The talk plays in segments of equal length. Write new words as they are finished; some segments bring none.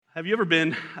Have you ever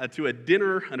been to a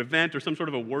dinner, an event, or some sort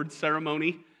of award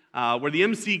ceremony where the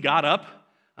MC got up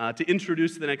to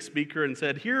introduce the next speaker and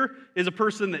said, "Here is a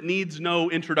person that needs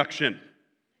no introduction."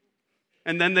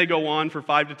 And then they go on for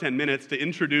 5 to 10 minutes to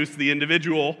introduce the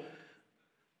individual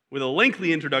with a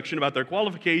lengthy introduction about their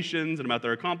qualifications and about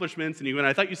their accomplishments, and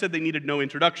I thought you said they needed no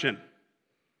introduction.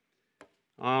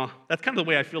 That's kind of the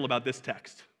way I feel about this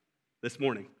text this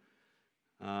morning.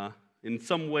 In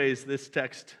some ways, this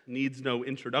text needs no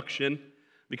introduction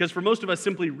because for most of us,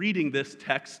 simply reading this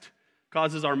text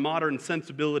causes our modern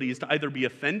sensibilities to either be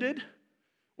offended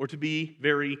or to be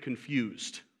very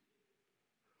confused.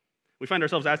 We find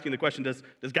ourselves asking the question, does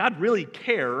God really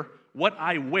care what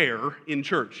I wear in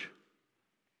church?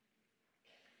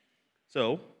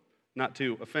 So, not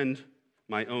to offend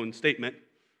my own statement,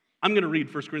 I'm going to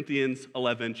read 1 Corinthians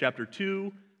 11, chapter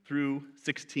 2 through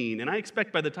 16, and I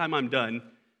expect by the time I'm done,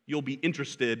 you'll be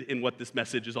interested in what this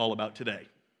message is all about today.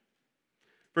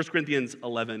 1 Corinthians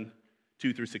 11,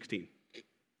 2 through 16.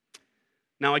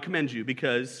 Now I commend you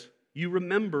because you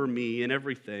remember me in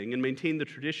everything and maintain the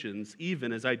traditions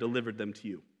even as I delivered them to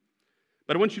you.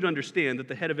 But I want you to understand that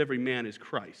the head of every man is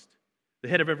Christ. The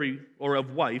head of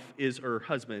of wife is her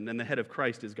husband, and the head of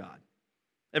Christ is God.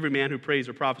 Every man who prays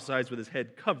or prophesies with his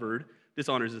head covered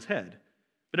dishonors his head.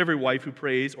 But every wife who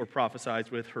prays or prophesies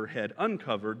with her head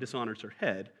uncovered dishonors her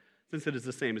head, since it is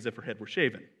the same as if her head were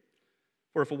shaven.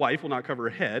 For if a wife will not cover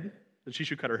her head, then she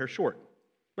should cut her hair short.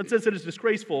 But since it is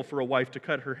disgraceful for a wife to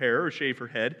cut her hair or shave her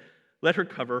head, let her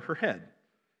cover her head.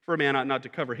 For a man ought not to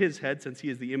cover his head, since he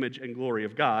is the image and glory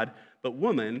of God, but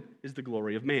woman is the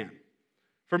glory of man.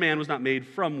 For man was not made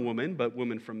from woman, but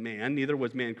woman from man. Neither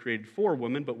was man created for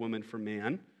woman, but woman from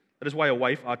man. That is why a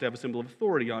wife ought to have a symbol of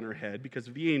authority on her head because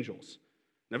of the angels.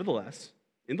 Nevertheless,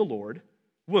 in the Lord,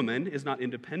 woman is not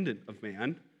independent of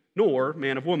man, nor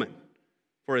man of woman.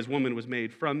 For as woman was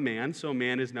made from man, so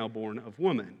man is now born of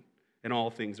woman, and all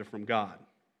things are from God.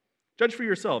 Judge for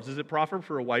yourselves. Is it proper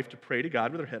for a wife to pray to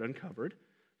God with her head uncovered?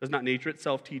 Does not nature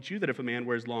itself teach you that if a man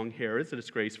wears long hair, it's a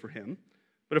disgrace for him?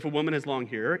 But if a woman has long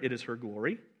hair, it is her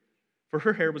glory, for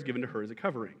her hair was given to her as a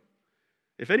covering.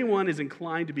 If anyone is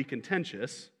inclined to be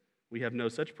contentious, we have no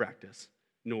such practice,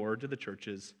 nor do the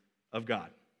churches of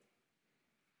God.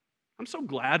 I'm so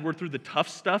glad we're through the tough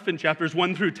stuff in chapters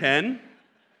 1 through 10,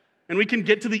 and we can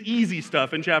get to the easy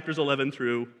stuff in chapters 11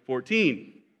 through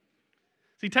 14.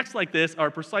 See, texts like this are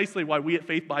precisely why we at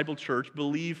Faith Bible Church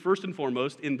believe, first and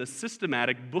foremost, in the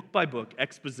systematic, book-by-book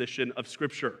exposition of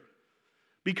Scripture.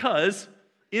 Because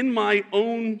in my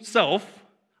own self,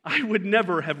 I would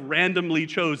never have randomly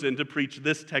chosen to preach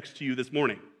this text to you this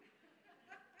morning.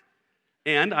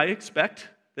 And I expect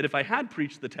that if I had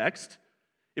preached the text,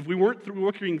 if we weren't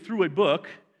working through a book,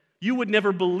 you would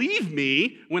never believe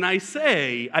me when I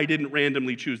say I didn't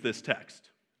randomly choose this text.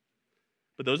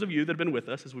 But those of you that have been with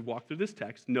us as we walk through this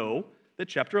text know that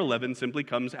chapter 11 simply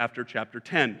comes after chapter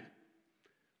 10.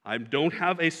 I don't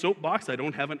have a soapbox. I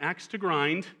don't have an axe to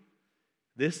grind.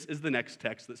 This is the next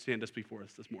text that stands before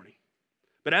us this morning.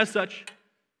 But as such,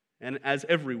 and as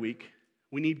every week,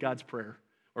 we need God's prayer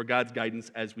or God's guidance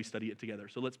as we study it together.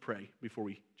 So let's pray before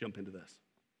we jump into this.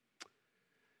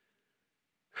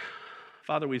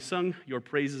 Father, we've sung your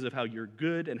praises of how you're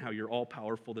good and how you're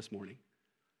all-powerful this morning.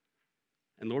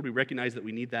 And Lord, we recognize that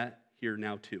we need that here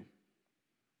now too.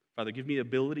 Father, give me the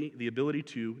ability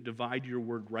to divide your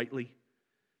word rightly.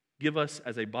 Give us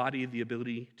as a body the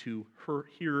ability to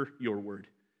hear your word.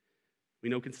 We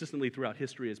know consistently throughout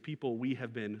history as people we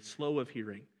have been slow of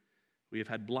hearing. We have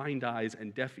had blind eyes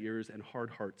and deaf ears and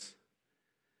hard hearts.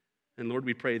 And Lord,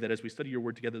 we pray that as we study your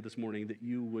word together this morning, that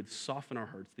you would soften our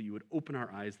hearts, that you would open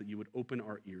our eyes, that you would open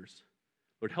our ears.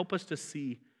 Lord, help us to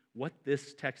see what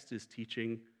this text is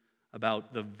teaching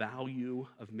about the value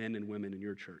of men and women in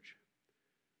your church.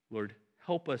 Lord,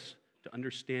 help us to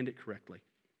understand it correctly.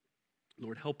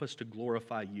 Lord, help us to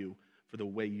glorify you for the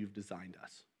way you've designed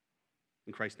us.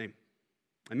 In Christ's name,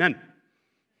 amen.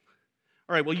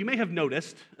 All right, well, you may have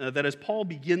noticed that as Paul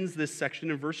begins this section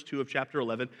in verse 2 of chapter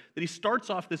 11, that he starts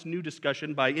off this new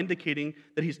discussion by indicating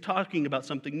that he's talking about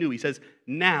something new. He says,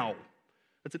 now.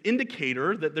 That's an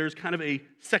indicator that there's kind of a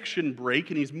section break,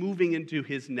 and he's moving into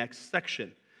his next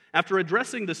section. After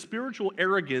addressing the spiritual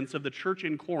arrogance of the church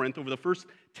in Corinth over the first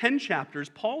 10 chapters,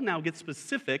 Paul now gets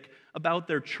specific about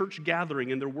their church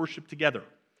gathering and their worship together.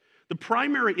 The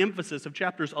primary emphasis of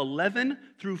chapters 11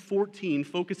 through 14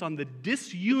 focus on the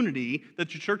disunity that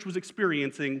the church was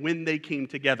experiencing when they came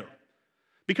together.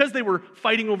 Because they were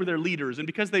fighting over their leaders, and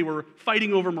because they were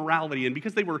fighting over morality, and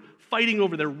because they were fighting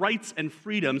over their rights and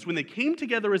freedoms, when they came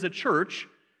together as a church,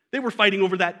 they were fighting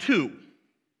over that too.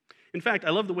 In fact, I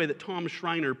love the way that Tom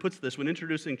Schreiner puts this when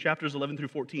introducing chapters 11 through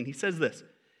 14. He says this: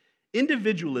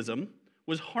 individualism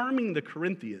was harming the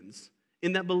Corinthians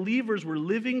in that believers were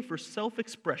living for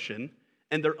self-expression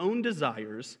and their own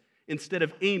desires instead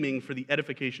of aiming for the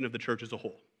edification of the church as a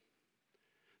whole.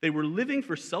 They were living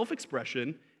for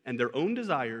self-expression and their own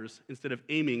desires instead of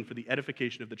aiming for the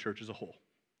edification of the church as a whole.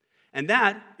 And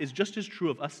that is just as true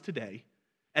of us today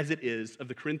as it is of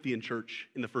the Corinthian church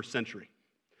in the first century.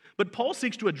 But Paul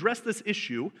seeks to address this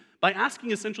issue by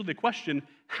asking essentially the question,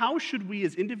 how should we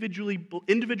as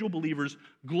individual believers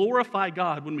glorify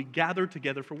God when we gather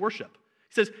together for worship?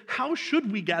 He says, how should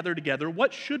we gather together?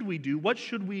 What should we do? What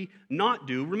should we not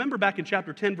do? Remember back in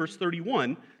chapter 10, verse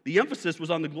 31, the emphasis was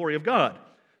on the glory of God.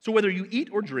 So whether you eat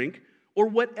or drink, or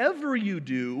whatever you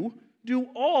do, do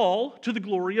all to the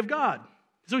glory of God.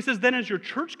 So he says, then as your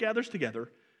church gathers together,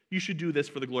 you should do this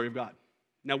for the glory of God.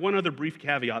 Now, one other brief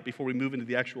caveat before we move into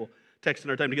the actual text in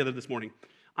our time together this morning.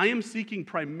 I am seeking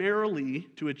primarily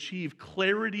to achieve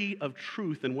clarity of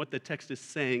truth in what the text is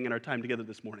saying in our time together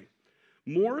this morning,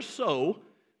 more so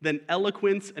than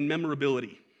eloquence and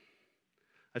memorability.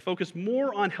 I focus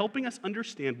more on helping us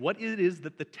understand what it is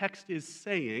that the text is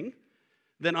saying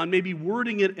than on maybe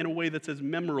wording it in a way that's as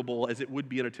memorable as it would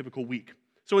be in a typical week.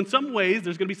 So in some ways,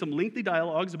 there's going to be some lengthy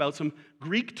dialogues about some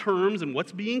Greek terms and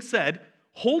what's being said.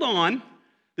 Hold on.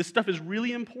 This stuff is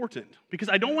really important because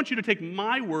I don't want you to take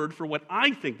my word for what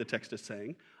I think the text is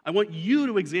saying. I want you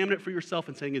to examine it for yourself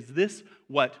and saying, is this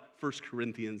what 1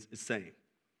 Corinthians is saying?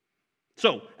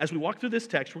 So, as we walk through this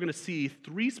text, we're going to see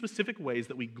three specific ways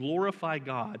that we glorify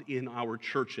God in our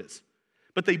churches.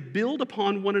 But they build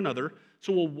upon one another,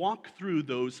 so we'll walk through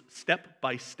those step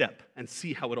by step and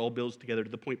see how it all builds together to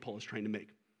the point Paul is trying to make.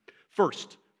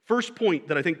 First point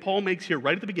that I think Paul makes here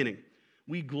right at the beginning,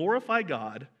 we glorify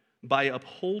God by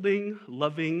upholding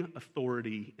loving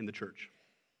authority in the church.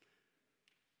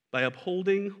 By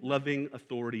upholding loving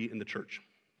authority in the church.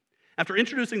 After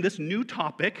introducing this new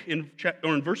topic in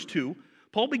verse 2,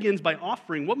 Paul begins by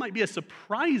offering what might be a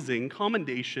surprising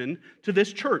commendation to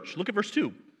this church. Look at verse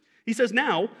 2. He says,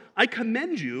 now, I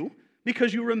commend you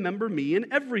because you remember me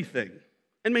in everything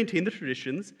and maintain the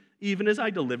traditions even as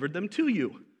I delivered them to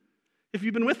you. If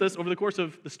you've been with us over the course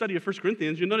of the study of 1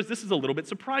 Corinthians, you'll notice this is a little bit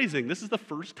surprising. This is the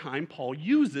first time Paul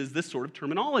uses this sort of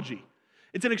terminology.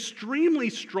 It's an extremely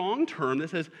strong term that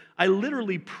says, I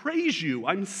literally praise you.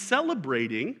 I'm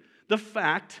celebrating the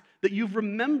fact that you've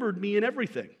remembered me in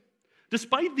everything.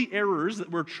 Despite the errors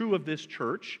that were true of this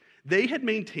church, they had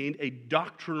maintained a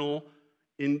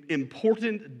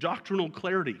important doctrinal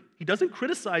clarity. He doesn't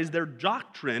criticize their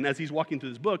doctrine as he's walking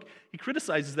through this book. He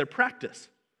criticizes their practice.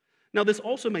 Now, this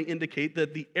also may indicate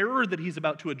that the error that he's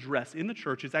about to address in the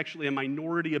church is actually a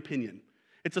minority opinion.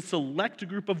 It's a select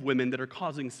group of women that are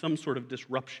causing some sort of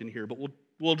disruption here, but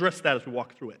we'll address that as we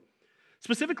walk through it.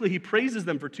 Specifically, he praises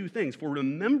them for two things, for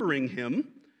remembering him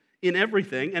in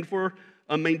everything and for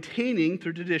maintaining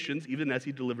their traditions even as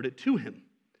he delivered it to him.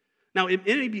 Now, it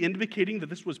may be indicating that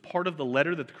this was part of the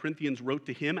letter that the Corinthians wrote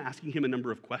to him, asking him a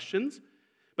number of questions.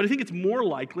 But I think it's more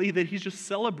likely that he's just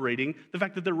celebrating the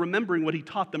fact that they're remembering what he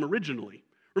taught them originally.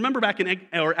 Remember back in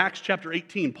Acts chapter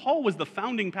 18, Paul was the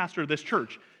founding pastor of this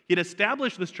church. He had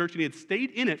established this church, and he had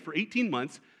stayed in it for 18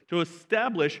 months to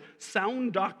establish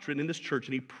sound doctrine in this church,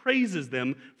 and he praises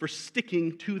them for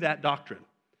sticking to that doctrine.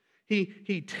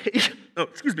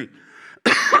 Excuse me.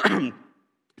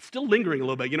 It's still lingering a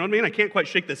little bit, you know what I mean? I can't quite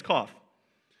shake this cough.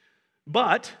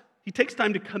 But he takes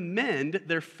time to commend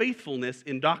their faithfulness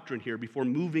in doctrine here before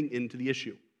moving into the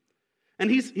issue. And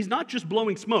he's not just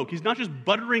blowing smoke. He's not just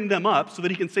buttering them up so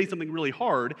that he can say something really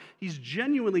hard. He's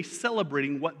genuinely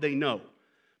celebrating what they know.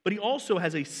 But he also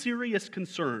has a serious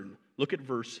concern. Look at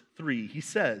verse 3. He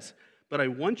says, but I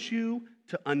want you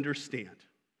to understand.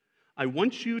 I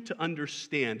want you to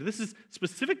understand. This is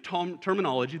specific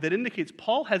terminology that indicates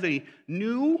Paul has a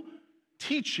new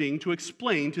teaching to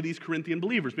explain to these Corinthian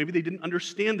believers. Maybe they didn't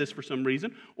understand this for some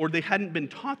reason, or they hadn't been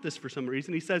taught this for some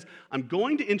reason. He says, I'm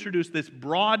going to introduce this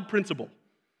broad principle,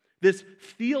 this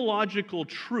theological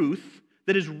truth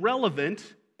that is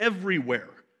relevant everywhere.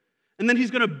 And then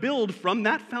he's going to build from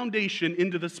that foundation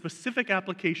into the specific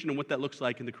application and what that looks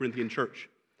like in the Corinthian church.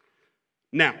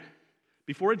 Now,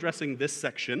 before addressing this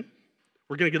section,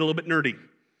 we're going to get a little bit nerdy.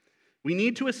 We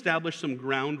need to establish some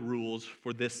ground rules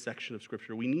for this section of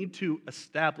Scripture. We need to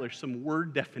establish some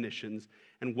word definitions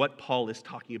and what Paul is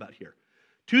talking about here.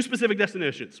 Two specific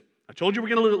definitions. I told you we're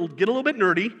going to get a little bit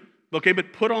nerdy, okay,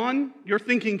 but put on your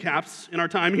thinking caps in our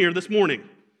time here this morning.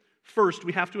 First,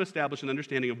 we have to establish an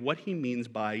understanding of what he means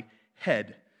by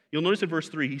head. You'll notice in verse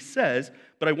 3, he says,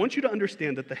 but I want you to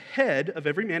understand that the head of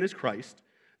every man is Christ,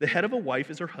 The head of a wife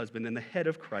is her husband, and the head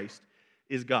of Christ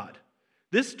is God.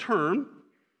 This term,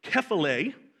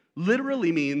 kephale,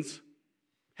 literally means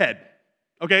head.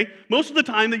 Okay? Most of the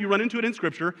time that you run into it in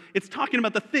Scripture, it's talking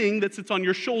about the thing that sits on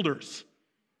your shoulders.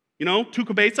 You know, tu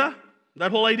cabeza,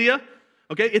 that whole idea?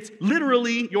 Okay, it's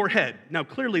literally your head. Now,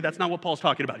 clearly, that's not what Paul's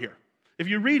talking about here. If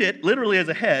you read it literally as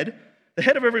a head, the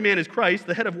head of every man is Christ,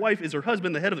 the head of wife is her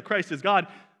husband, the head of the Christ is God,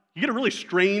 you get a really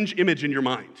strange image in your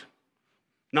mind.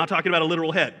 Not talking about a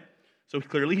literal head. So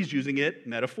clearly, he's using it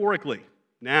metaphorically.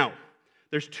 Now,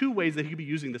 there's two ways that he could be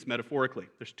using this metaphorically.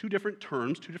 There's two different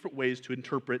terms, two different ways to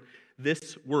interpret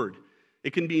this word.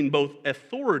 It can mean both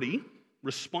authority,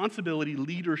 responsibility,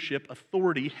 leadership,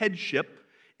 authority, headship,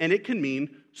 and it can mean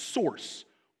source,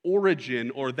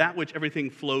 origin, or that which everything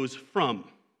flows from.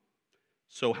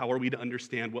 So how are we to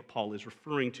understand what Paul is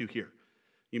referring to here?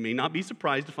 You may not be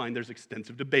surprised to find there's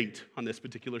extensive debate on this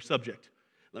particular subject.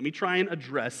 Let me try and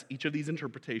address each of these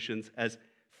interpretations as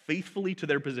faithfully to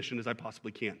their position as I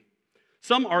possibly can.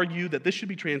 Some argue that this should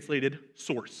be translated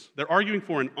source. They're arguing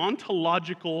for an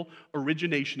ontological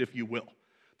origination, if you will.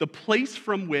 The place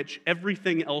from which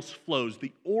everything else flows,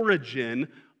 the origin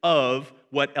of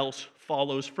what else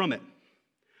follows from it.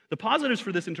 The positives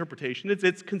for this interpretation is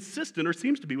it's consistent, or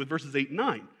seems to be, with verses 8 and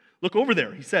 9. Look over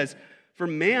there. He says, "For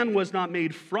man was not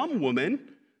made from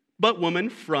woman, but woman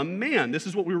from man." This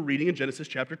is what we were reading in Genesis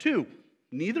chapter 2.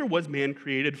 "Neither was man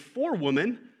created for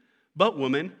woman, but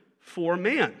woman for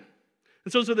man."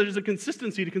 And so there's a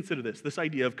consistency to consider this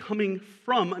idea of coming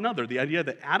from another, the idea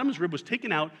that Adam's rib was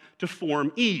taken out to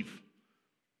form Eve.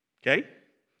 Okay?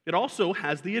 It also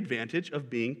has the advantage of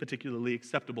being particularly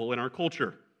acceptable in our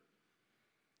culture.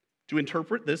 To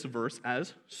interpret this verse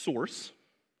as source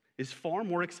is far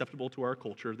more acceptable to our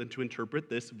culture than to interpret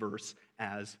this verse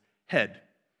as head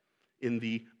in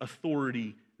the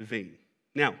authority vein.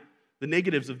 Now, the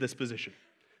negatives of this position.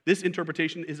 This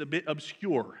interpretation is a bit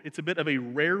obscure. It's a bit of a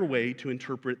rare way to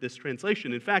interpret this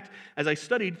translation. In fact, as I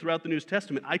studied throughout the New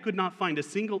Testament, I could not find a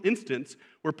single instance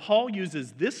where Paul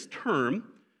uses this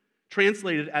term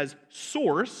translated as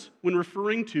source when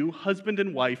referring to husband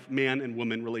and wife, man and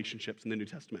woman relationships in the New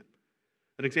Testament.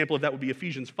 An example of that would be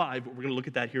Ephesians 5, but we're going to look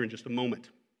at that here in just a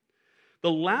moment.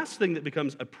 The last thing that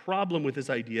becomes a problem with this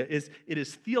idea is it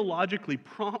is theologically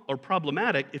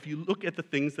problematic if you look at the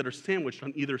things that are sandwiched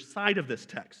on either side of this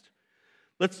text.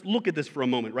 Let's look at this for a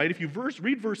moment, right? If you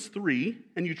read verse 3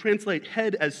 and you translate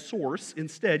head as source,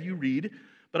 instead you read,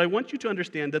 "But I want you to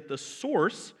understand that the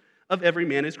source of every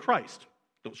man is Christ."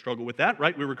 Don't struggle with that,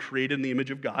 right? We were created in the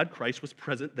image of God. Christ was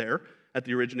present there at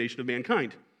the origination of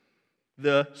mankind.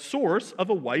 The source of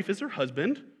a wife is her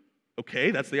husband.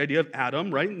 Okay, that's the idea of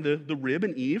Adam, right? And the rib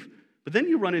and Eve. But then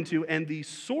you run into, and the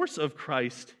source of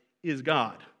Christ is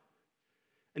God.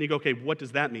 And you go, okay, what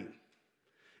does that mean?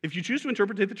 If you choose to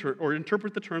interpret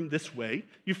the term this way,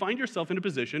 you find yourself in a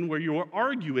position where you are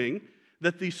arguing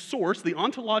that the source, the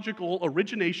ontological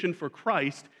origination for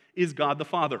Christ, is God the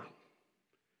Father.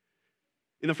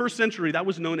 In the first century, that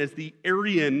was known as the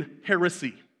Arian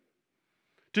heresy.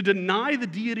 To deny the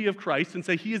deity of Christ and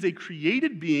say he is a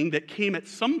created being that came at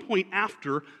some point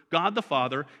after God the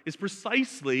Father is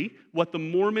precisely what the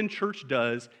Mormon church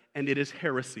does, and it is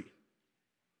heresy.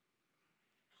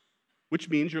 Which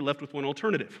means you're left with one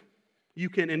alternative. You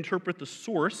can interpret the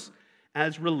source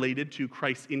as related to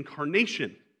Christ's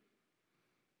incarnation.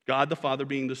 God the Father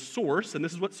being the source, and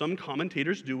this is what some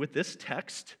commentators do with this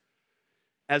text,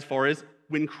 as far as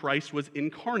when Christ was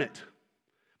incarnate.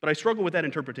 But I struggle with that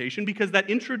interpretation because that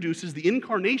introduces the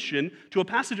incarnation to a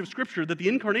passage of Scripture that the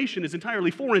incarnation is entirely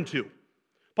foreign to.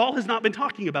 Paul has not been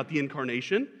talking about the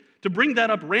incarnation. To bring that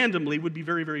up randomly would be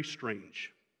very, very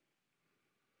strange.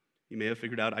 You may have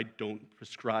figured out I don't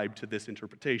prescribe to this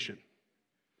interpretation.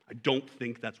 I don't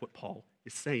think that's what Paul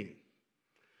is saying.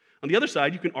 On the other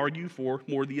side, you can argue for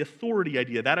more the authority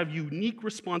idea, that of unique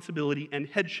responsibility and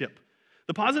headship.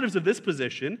 The positives of this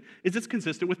position is it's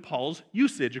consistent with Paul's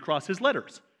usage across his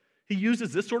letters. He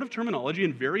uses this sort of terminology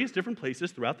in various different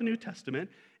places throughout the New Testament,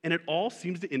 and it all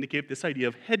seems to indicate this idea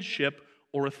of headship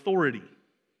or authority.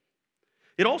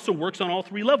 It also works on all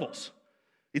three levels.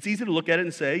 It's easy to look at it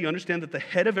and say, you understand that the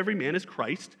head of every man is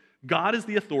Christ. God is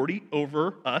the authority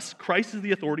over us. Christ is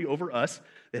the authority over us.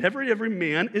 That every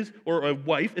man is, or a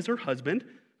wife is her husband.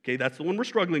 Okay, that's the one we're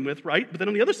struggling with, right? But then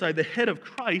on the other side, the head of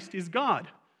Christ is God.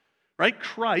 Right?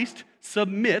 Christ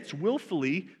submits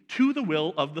willfully to the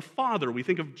will of the Father. We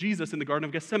think of Jesus in the Garden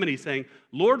of Gethsemane saying,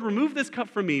 "Lord, remove this cup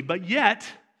from me, but yet,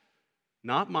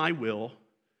 not my will,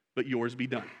 but yours be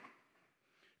done."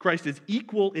 Christ is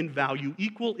equal in value,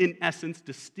 equal in essence,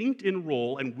 distinct in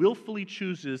role, and willfully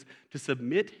chooses to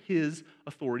submit his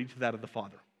authority to that of the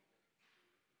Father.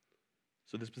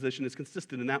 So this position is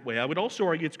consistent in that way. I would also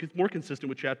argue it's more consistent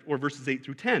with verses 8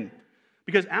 through 10.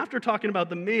 Because after talking about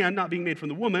the man not being made from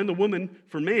the woman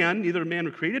for man, neither man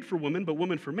were created for woman, but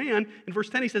woman for man, in verse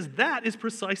 10 he says that is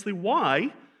precisely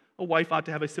why a wife ought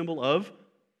to have a symbol of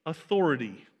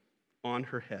authority on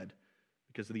her head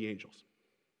because of the angels.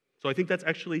 So I think that's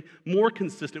actually more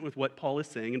consistent with what Paul is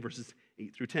saying in verses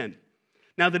 8 through 10.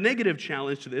 Now the negative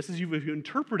challenge to this is if you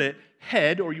interpret it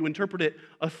head or you interpret it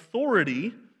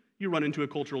authority, you run into a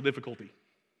cultural difficulty.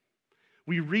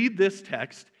 We read this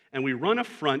text and we run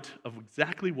affront of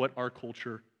exactly what our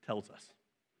culture tells us.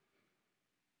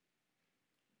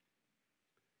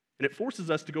 And it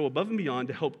forces us to go above and beyond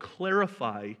to help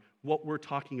clarify what we're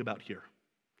talking about here.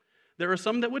 There are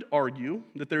some that would argue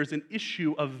that there is an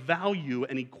issue of value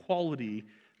and equality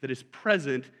that is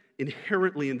present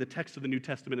inherently in the text of the New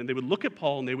Testament. And they would look at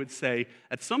Paul and they would say,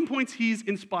 at some points he's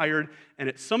inspired and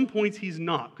at some points he's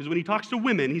not. Because when he talks to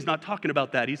women, he's not talking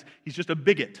about that. He's just a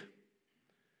bigot.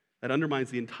 That undermines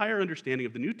the entire understanding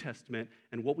of the New Testament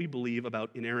and what we believe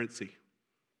about inerrancy.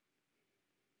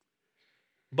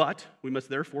 But we must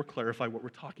therefore clarify what we're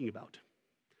talking about.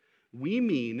 We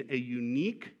mean a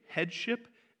unique headship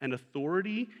and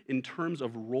authority in terms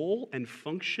of role and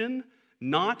function,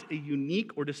 not a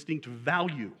unique or distinct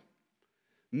value.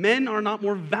 Men are not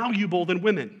more valuable than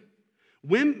women.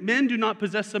 Men do not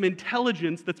possess some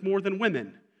intelligence that's more than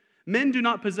women. Men do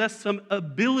not possess some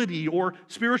ability or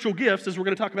spiritual gifts, as we're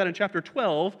going to talk about in chapter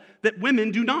 12, that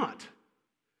women do not.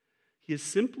 He is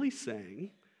simply saying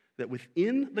that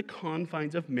within the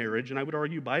confines of marriage, and I would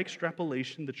argue by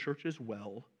extrapolation the church as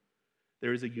well,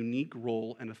 there is a unique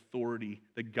role and authority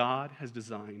that God has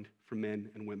designed for men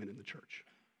and women in the church.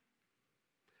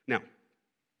 Now,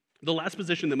 the last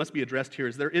position that must be addressed here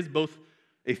is there is both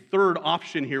a third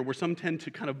option here where some tend to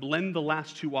kind of blend the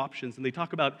last two options, and they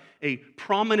talk about a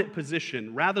prominent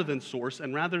position rather than source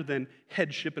and rather than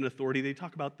headship and authority. They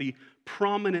talk about the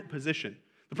prominent position.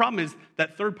 The problem is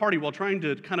that third party, while trying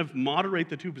to kind of moderate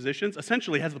the two positions,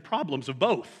 essentially has the problems of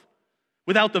both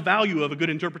without the value of a good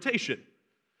interpretation.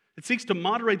 It seeks to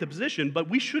moderate the position, but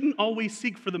we shouldn't always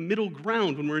seek for the middle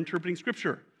ground when we're interpreting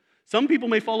Scripture. Some people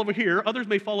may fall over here, others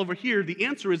may fall over here. The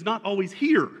answer is not always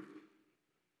here.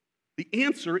 The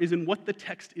answer is in what the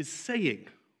text is saying.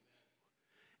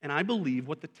 And I believe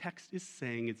what the text is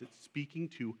saying is it's speaking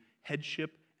to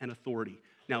headship and authority.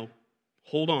 Now,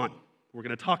 hold on. We're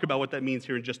going to talk about what that means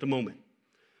here in just a moment,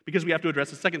 because we have to address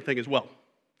the second thing as well.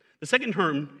 The second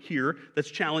term here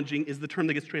that's challenging is the term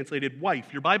that gets translated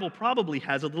wife. Your Bible probably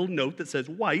has a little note that says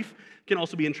wife can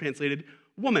also be translated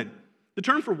woman. The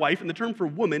term for wife and the term for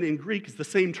woman in Greek is the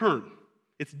same term.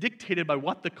 It's dictated by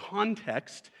what the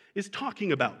context is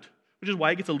talking about, which is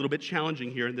why it gets a little bit challenging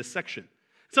here in this section.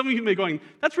 Some of you may be going,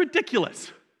 that's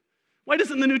ridiculous. Why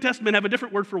doesn't the New Testament have a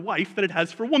different word for wife than it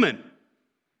has for woman?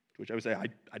 To which I would say,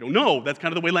 I don't know. That's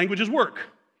kind of the way languages work.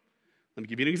 Let me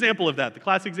give you an example of that. The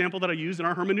classic example that I use in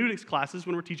our hermeneutics classes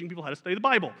when we're teaching people how to study the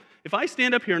Bible. If I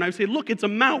stand up here and I say, look, it's a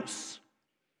mouse,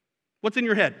 what's in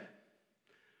your head?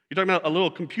 You're talking about a little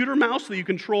computer mouse that you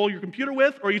control your computer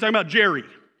with, or are you talking about Jerry?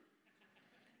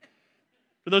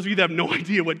 For those of you that have no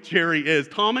idea what Jerry is,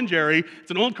 Tom and Jerry,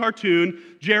 it's an old cartoon.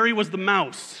 Jerry was the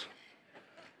mouse.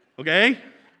 Okay?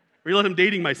 Realize I'm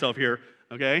dating myself here,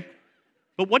 okay?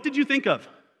 But what did you think of?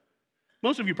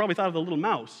 Most of you probably thought of the little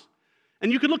mouse.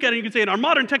 And you could look at it and you could say, in our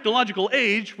modern technological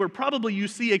age, where probably you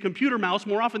see a computer mouse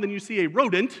more often than you see a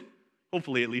rodent,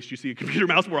 hopefully at least you see a computer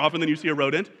mouse more often than you see a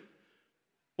rodent,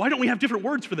 why don't we have different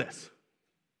words for this?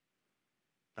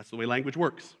 That's the way language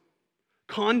works.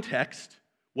 Context,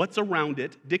 what's around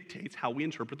it, dictates how we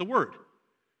interpret the word,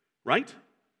 right?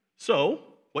 So,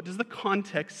 what does the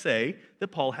context say that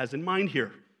Paul has in mind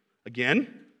here?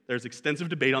 Again, there's extensive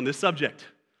debate on this subject.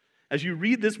 As you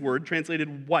read this word,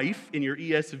 translated wife in your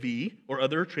ESV, or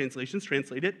other translations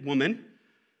translate it woman,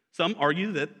 some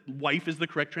argue that wife is the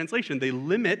correct translation. They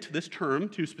limit this term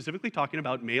to specifically talking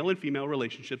about male and female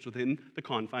relationships within the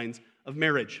confines of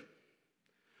marriage.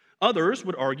 Others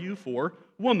would argue for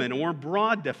woman, a more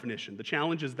broad definition. The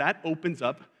challenge is that opens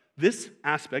up this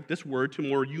aspect, this word, to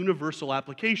more universal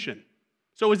application.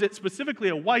 So is it specifically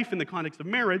a wife in the context of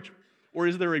marriage, or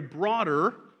is there a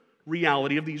broader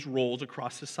reality of these roles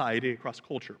across society, across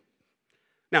culture?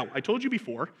 Now, I told you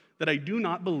before that I do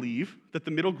not believe that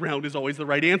the middle ground is always the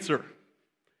right answer.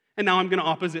 And now I'm going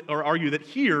to argue that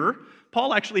here,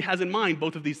 Paul actually has in mind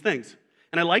both of these things.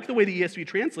 And I like the way the ESV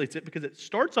translates it because it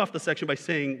starts off the section by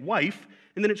saying wife,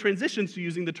 and then it transitions to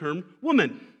using the term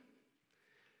woman.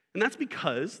 And that's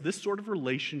because this sort of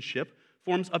relationship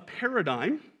forms a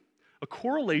paradigm, a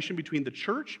correlation between the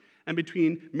church and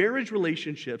between marriage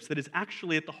relationships that is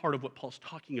actually at the heart of what Paul's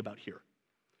talking about here.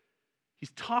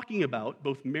 He's talking about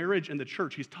both marriage and the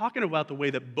church. He's talking about the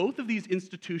way that both of these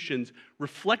institutions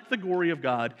reflect the glory of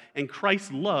God and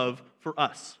Christ's love for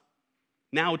us.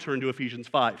 Now turn to Ephesians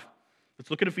 5.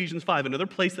 Let's look at Ephesians 5, another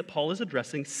place that Paul is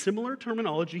addressing similar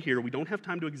terminology here. We don't have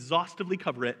time to exhaustively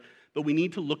cover it, but we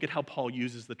need to look at how Paul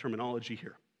uses the terminology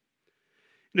here.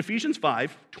 In Ephesians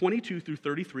 5, 22 through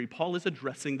 33, Paul is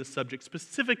addressing the subject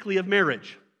specifically of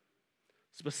marriage.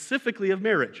 Specifically of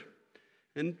marriage.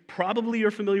 And probably you're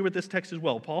familiar with this text as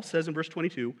well. Paul says in verse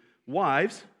 22,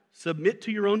 "Wives, submit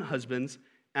to your own husbands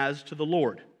as to the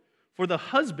Lord. For the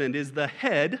husband is the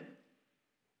head,"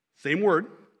 same word,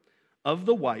 "of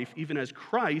the wife, even as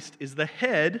Christ is the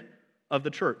head of the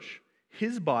church,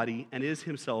 his body, and is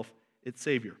himself its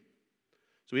Savior."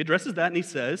 So he addresses that and he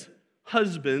says,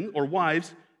 husband or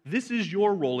wives, this is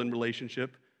your role in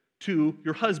relationship to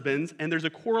your husbands, and there's a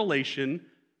correlation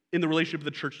in the relationship of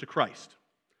the church to Christ.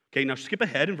 Okay, now skip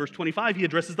ahead. In verse 25, he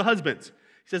addresses the husbands.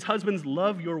 He says, husbands,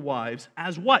 love your wives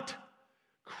as what?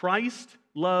 Christ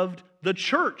loved the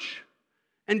church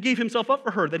and gave himself up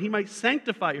for her, that he might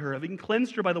sanctify her, having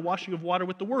cleansed her by the washing of water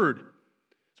with the word.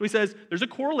 So he says, there's a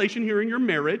correlation here in your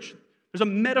marriage. There's a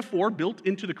metaphor built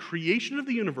into the creation of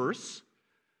the universe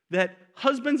that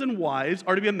husbands and wives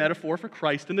are to be a metaphor for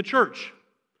Christ and the church.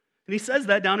 And he says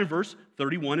that down in verse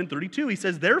 31 and 32. He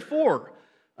says, therefore,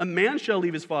 a man shall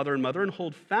leave his father and mother and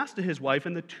hold fast to his wife,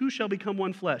 and the two shall become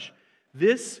one flesh.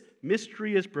 This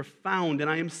mystery is profound, and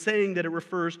I am saying that it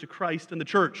refers to Christ and the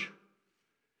church.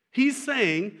 He's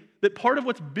saying that part of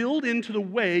what's built into the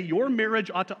way your marriage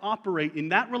ought to operate in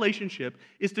that relationship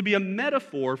is to be a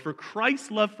metaphor for Christ's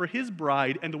love for his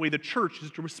bride and the way the church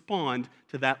is to respond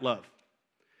to that love.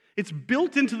 It's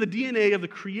built into the DNA of the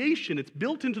creation. It's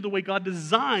built into the way God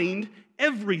designed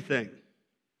everything.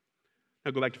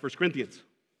 Now go back to 1 Corinthians.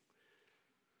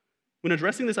 When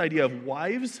addressing this idea of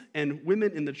wives and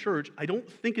women in the church, I don't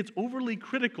think it's overly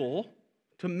critical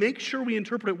to make sure we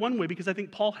interpret it one way, because I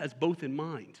think Paul has both in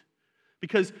mind.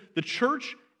 Because the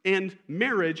church and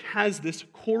marriage has this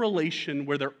correlation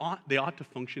where they ought to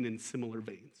function in similar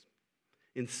veins,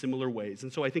 in similar ways.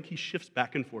 And so I think he shifts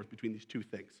back and forth between these two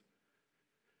things.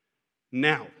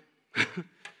 Now,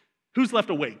 who's left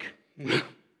awake?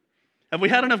 Have we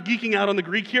had enough geeking out on the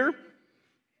Greek here?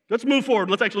 Let's move forward.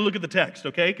 Let's actually look at the text,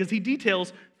 okay? Because he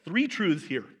details three truths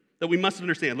here that we must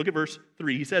understand. Look at verse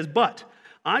 3. He says, but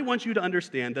I want you to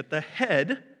understand that the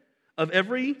head of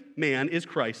every man is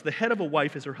Christ. The head of a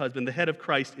wife is her husband. The head of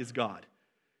Christ is God.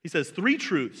 He says three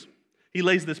truths. He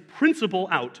lays this principle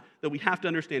out that we have to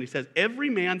understand. He says every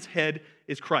man's head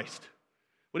is Christ.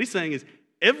 What he's saying is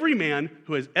every man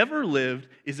who has ever lived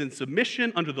is in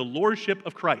submission under the lordship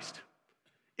of Christ.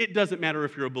 It doesn't matter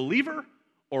if you're a believer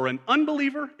or an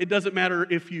unbeliever. It doesn't matter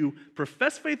if you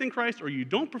profess faith in Christ or you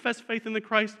don't profess faith in the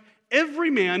Christ. Every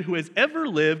man who has ever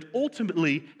lived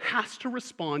ultimately has to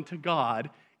respond to God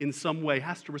in some way,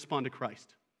 has to respond to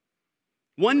Christ.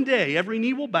 One day, every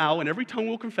knee will bow and every tongue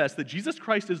will confess that Jesus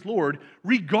Christ is Lord,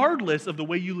 regardless of the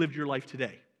way you lived your life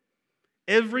today.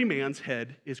 Every man's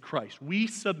head is Christ. We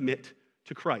submit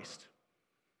to Christ.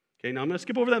 Okay, now I'm going to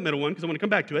skip over that middle one because I want to come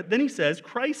back to it. Then he says,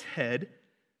 Christ's head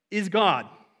is God.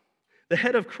 The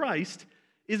head of Christ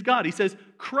is God. He says,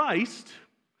 Christ,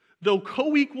 though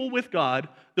co-equal with God,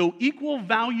 though equal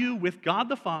value with God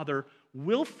the Father,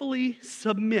 willfully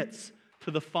submits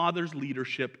to the Father's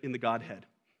leadership in the Godhead.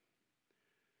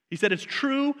 He said it's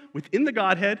true within the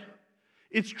Godhead,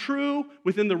 it's true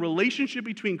within the relationship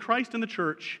between Christ and the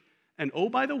church, and oh,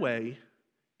 by the way,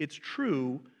 it's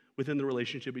true within the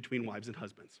relationship between wives and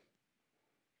husbands.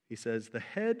 He says the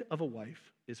head of a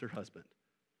wife is her husband.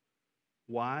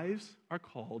 Wives are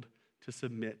called to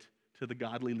submit to the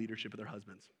godly leadership of their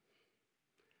husbands.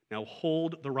 Now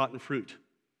hold the rotten fruit.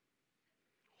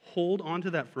 Hold on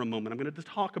to that for a moment. I'm going to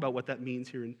talk about what that means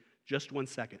here in just 1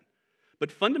 second.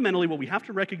 But fundamentally, what we have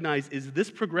to recognize is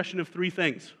this progression of three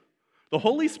things. The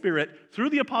Holy Spirit, through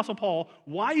the Apostle Paul,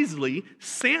 wisely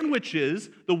sandwiches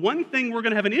the one thing we're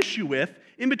going to have an issue with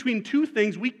in between two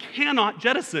things we cannot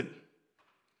jettison.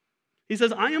 He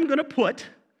says, I am going to put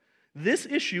this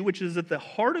issue, which is at the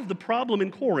heart of the problem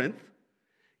in Corinth,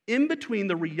 in between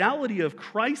the reality of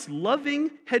Christ's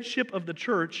loving headship of the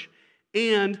church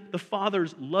and the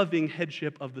Father's loving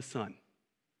headship of the Son.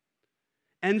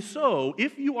 And so,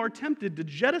 if you are tempted to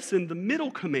jettison the middle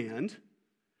command,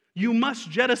 you must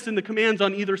jettison the commands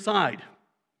on either side.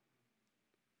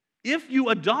 If you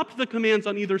adopt the commands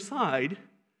on either side,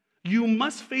 you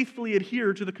must faithfully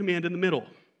adhere to the command in the middle.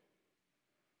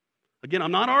 Again,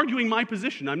 I'm not arguing my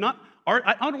position. I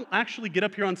don't actually get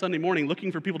up here on Sunday morning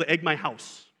looking for people to egg my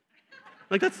house.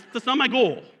 Like, that's not my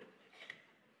goal.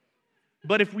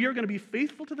 But if we are going to be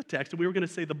faithful to the text and we are going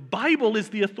to say the Bible is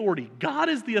the authority, God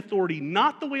is the authority,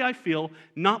 not the way I feel,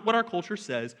 not what our culture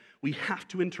says, we have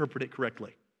to interpret it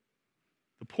correctly.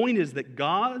 The point is that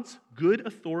God's good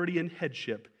authority and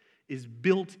headship is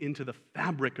built into the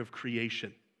fabric of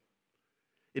creation.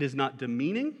 It is not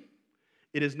demeaning,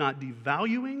 it is not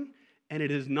devaluing, and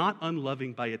it is not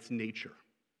unloving by its nature.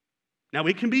 Now,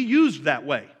 it can be used that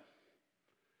way.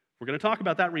 We're going to talk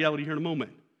about that reality here in a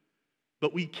moment.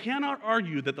 But we cannot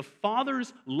argue that the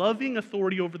Father's loving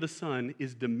authority over the Son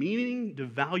is demeaning,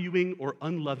 devaluing, or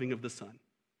unloving of the Son.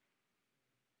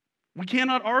 We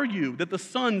cannot argue that the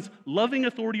Son's loving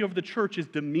authority over the church is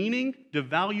demeaning,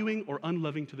 devaluing, or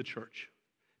unloving to the church.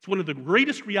 It's one of the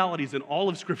greatest realities in all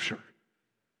of Scripture.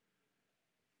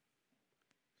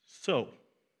 So,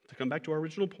 to come back to our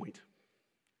original point,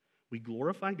 we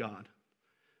glorify God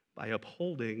by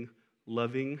upholding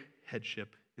loving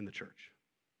headship in the church.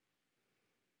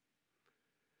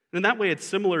 And in that way, it's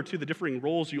similar to the differing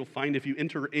roles you'll find if you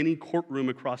enter any courtroom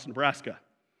across Nebraska.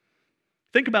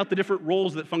 Think about the different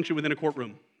roles that function within a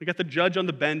courtroom. You've got the judge on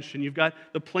the bench, and you've got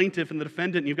the plaintiff and the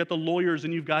defendant, and you've got the lawyers,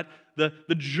 and you've got the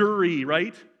jury,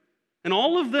 right? And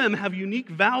all of them have unique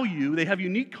value. They have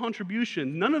unique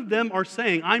contributions. None of them are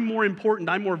saying, I'm more important,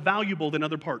 I'm more valuable than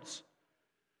other parts.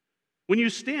 When you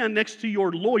stand next to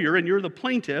your lawyer and you're the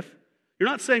plaintiff, you're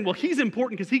not saying, well, he's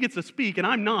important because he gets to speak, and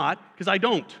I'm not because I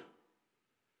don't.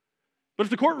 But if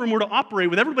the courtroom were to operate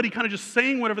with everybody kind of just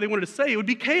saying whatever they wanted to say, it would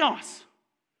be chaos.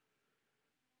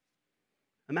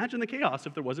 Imagine the chaos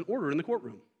if there wasn't order in the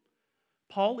courtroom.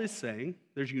 Paul is saying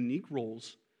there's unique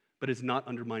roles, but is not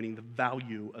undermining the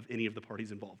value of any of the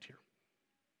parties involved here.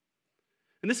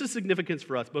 And this is significant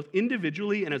for us, both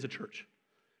individually and as a church.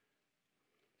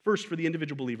 First, for the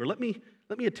individual believer, let me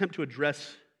attempt to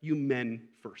address you men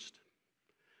first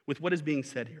with what is being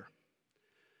said here.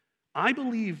 I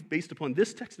believe, based upon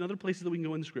this text and other places that we can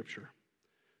go in Scripture,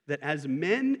 that as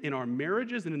men in our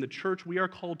marriages and in the church, we are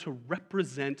called to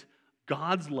represent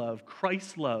God's love,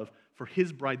 Christ's love for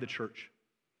His bride, the church.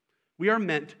 We are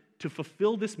meant to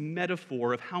fulfill this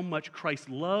metaphor of how much Christ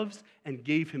loves and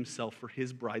gave Himself for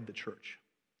His bride, the church.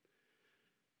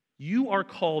 You are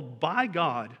called by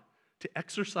God to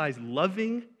exercise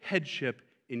loving headship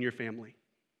in your family.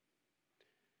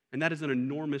 And that is an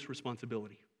enormous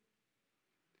responsibility.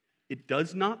 It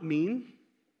does not mean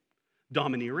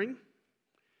domineering.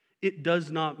 It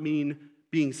does not mean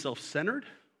being self-centered.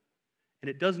 And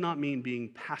it does not mean being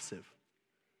passive.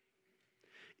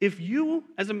 If you,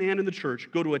 as a man in the church,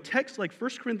 go to a text like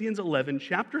 1 Corinthians 11,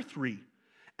 chapter 3,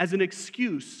 as an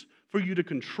excuse for you to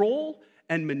control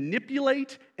and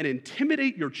manipulate and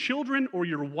intimidate your children or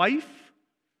your wife,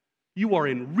 you are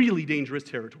in really dangerous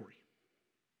territory.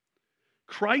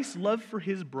 Christ's love for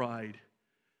His bride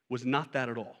was not that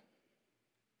at all.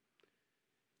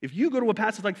 If you go to a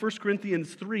passage like 1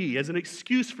 Corinthians 3 as an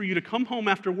excuse for you to come home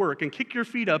after work and kick your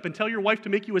feet up and tell your wife to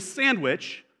make you a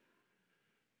sandwich,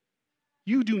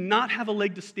 you do not have a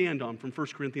leg to stand on from 1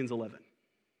 Corinthians 11.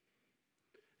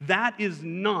 That is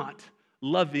not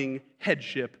loving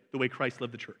headship the way Christ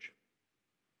loved the church.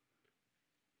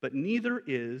 But neither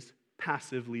is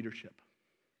passive leadership.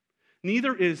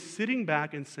 Neither is sitting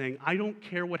back and saying, I don't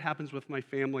care what happens with my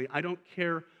family. I don't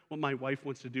care what my wife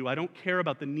wants to do. I don't care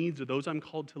about the needs of those I'm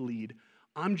called to lead.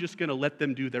 I'm just going to let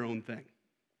them do their own thing.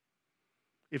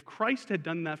 If Christ had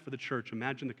done that for the church,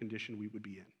 imagine the condition we would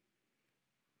be in.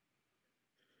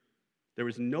 There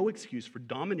is no excuse for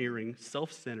domineering,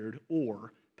 self-centered,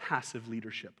 or passive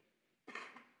leadership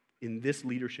in this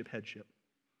leadership headship.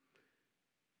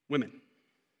 Women,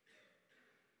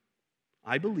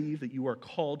 I believe that you are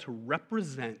called to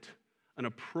represent an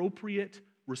appropriate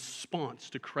response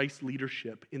to Christ's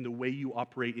leadership in the way you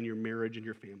operate in your marriage and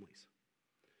your families.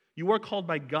 You are called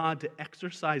by God to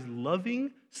exercise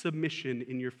loving submission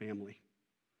in your family.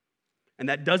 And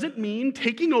that doesn't mean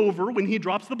taking over when he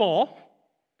drops the ball,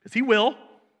 because he will.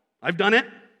 I've done it.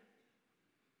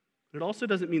 But it also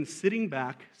doesn't mean sitting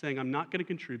back saying, I'm not going to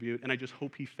contribute, and I just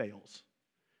hope he fails.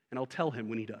 And I'll tell him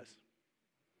when he does.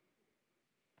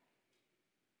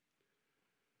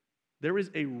 There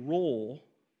is a role,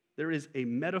 there is a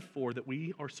metaphor that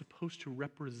we are supposed to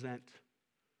represent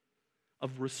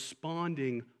of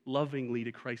responding lovingly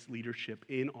to Christ's leadership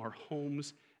in our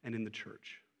homes and in the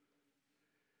church.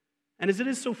 And as it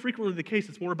is so frequently the case,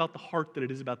 it's more about the heart than it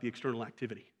is about the external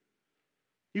activity.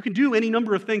 You can do any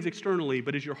number of things externally,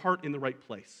 but is your heart in the right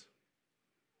place?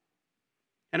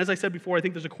 And as I said before, I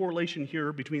think there's a correlation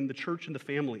here between the church and the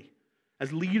family.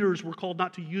 As leaders, we're called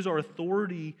not to use our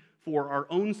authority for our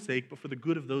own sake, but for the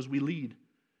good of those we lead.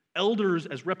 Elders,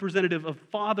 as representative of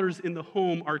fathers in the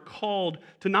home, are called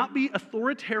to not be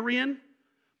authoritarian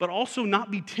but also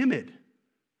not be timid.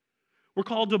 We're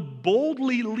called to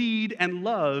boldly lead and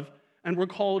love, and we're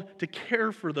called to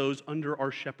care for those under our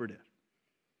shepherding.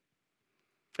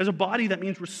 As a body, that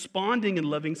means responding in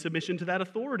loving submission to that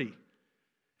authority.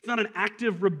 It's not an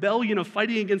active rebellion of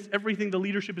fighting against everything the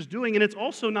leadership is doing, and it's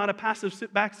also not a passive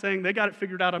sit back saying, they got it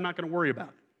figured out, I'm not going to worry about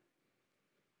it.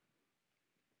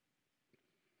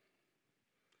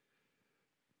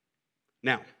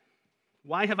 Now,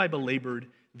 why have I belabored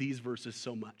these verses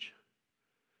so much?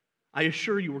 I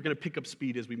assure you we're going to pick up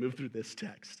speed as we move through this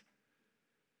text.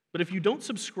 But if you don't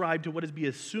subscribe to what is being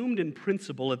assumed in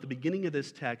principle at the beginning of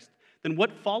this text, then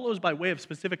what follows by way of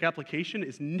specific application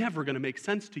is never going to make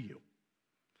sense to you.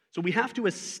 So we have to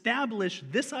establish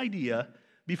this idea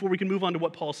before we can move on to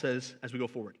what Paul says as we go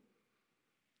forward.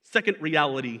 Second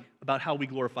reality about how we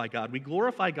glorify God. We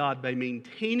glorify God by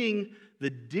maintaining the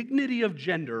dignity of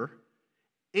gender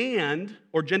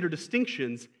or gender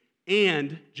distinctions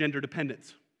and gender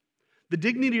dependence. The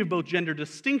dignity of both gender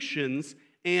distinctions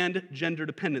and gender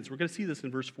dependence. We're going to see this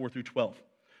in verse 4 through 12.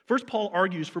 First, Paul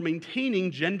argues for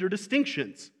maintaining gender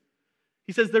distinctions.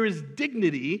 He says there is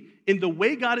dignity in the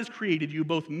way God has created you,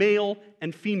 both male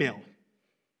and female.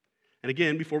 And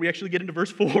again, before we actually get into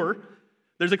verse 4,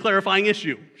 there's a clarifying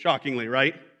issue, shockingly,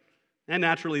 right? And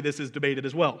naturally, this is debated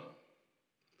as well.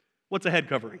 What's a head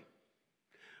covering?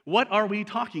 What are we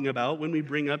talking about when we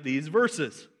bring up these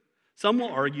verses? Some will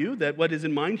argue that what is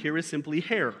in mind here is simply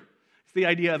hair. It's the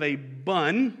idea of a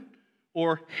bun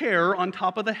or hair on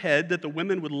top of the head that the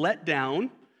women would let down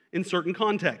in certain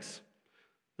contexts.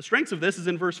 The strength of this is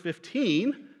in verse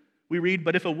 15. We read,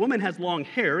 "But if a woman has long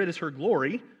hair, it is her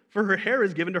glory, for her hair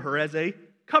is given to her as a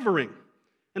covering."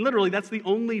 And literally, that's the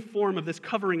only form of this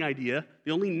covering idea,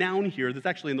 the only noun here that's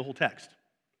actually in the whole text.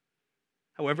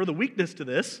 However, the weakness to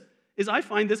this is I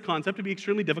find this concept to be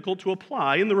extremely difficult to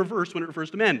apply in the reverse when it refers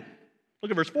to men.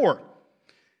 Look at verse 4.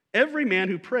 "Every man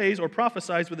who prays or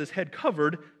prophesies with his head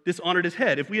covered dishonored his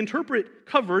head." If we interpret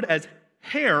covered as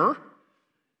hair,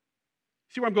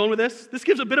 see where I'm going with this? This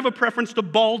gives a bit of a preference to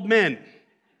bald men.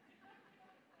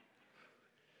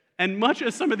 And much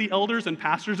as some of the elders and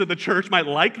pastors of the church might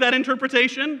like that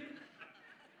interpretation,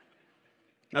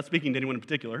 not speaking to anyone in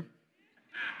particular,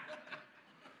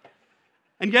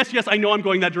 and yes, I know I'm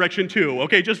going that direction too,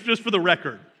 okay, just for the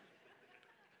record.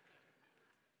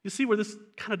 You see where this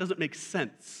kind of doesn't make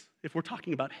sense if we're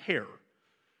talking about hair,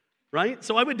 right?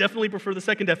 So I would definitely prefer the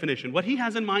second definition. What he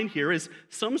has in mind here is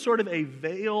some sort of a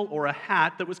veil or a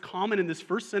hat that was common in this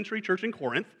first century church in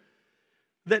Corinth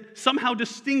that somehow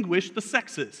distinguished the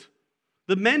sexes.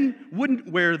 The men wouldn't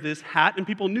wear this hat, and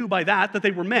people knew by that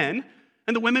they were men,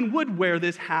 and the women would wear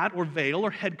this hat or veil or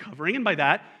head covering, and by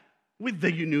that,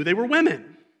 you knew they were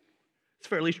women. It's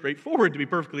fairly straightforward, to be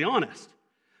perfectly honest.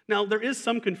 Now, there is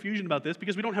some confusion about this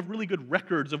because we don't have really good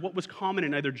records of what was common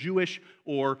in either Jewish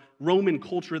or Roman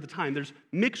culture at the time. There's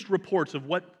mixed reports of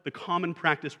what the common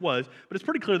practice was, but it's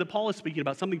pretty clear that Paul is speaking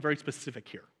about something very specific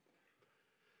here.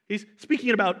 He's speaking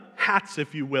about hats,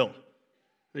 if you will.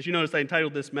 As you notice, I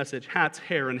entitled this message, Hats,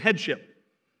 Hair, and Headship.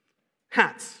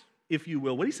 Hats, if you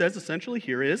will. What he says essentially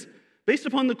here is, based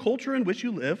upon the culture in which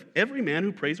you live, every man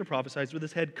who prays or prophesies with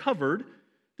his head covered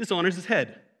dishonors his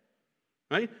head.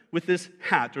 Right? With this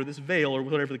hat or this veil or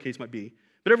whatever the case might be.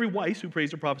 But every wife who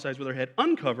prays or prophesies with her head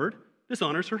uncovered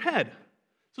dishonors her head.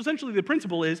 So essentially the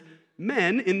principle is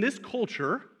men in this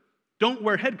culture don't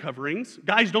wear head coverings.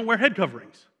 Guys don't wear head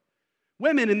coverings.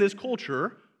 Women in this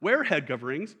culture wear head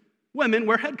coverings. Women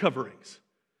wear head coverings.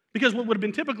 Because what would have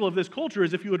been typical of this culture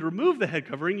is if you would remove the head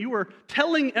covering, you were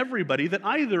telling everybody that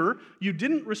either you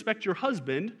didn't respect your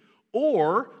husband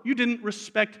or you didn't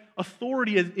respect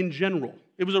authority in general.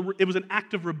 It was an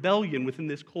act of rebellion within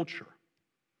this culture.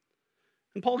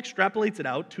 And Paul extrapolates it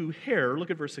out to hair.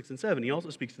 Look at verse 6 and 7. He also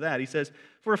speaks to that. He says,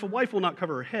 "For if a wife will not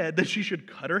cover her head, then she should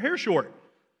cut her hair short.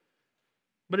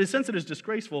 But since it is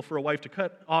disgraceful for a wife to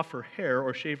cut off her hair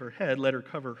or shave her head, let her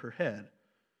cover her head.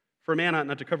 For a man ought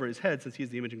not to cover his head, since he is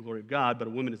the image and glory of God, but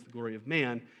a woman is the glory of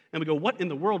man." And we go, what in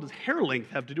the world does hair length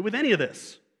have to do with any of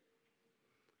this?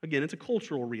 Again, it's a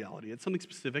cultural reality. It's something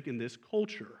specific in this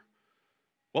culture.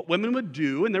 What women would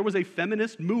do, and there was a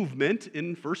feminist movement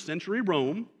in first century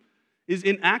Rome, is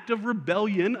in act of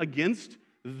rebellion against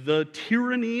the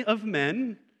tyranny of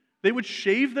men. They would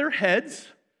shave their heads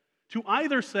to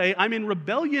either say, I'm in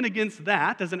rebellion against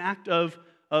that as an act of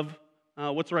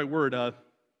what's the right word?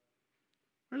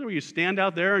 Where you stand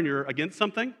out there and you're against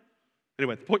something?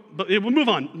 Anyway, but we'll move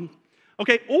on.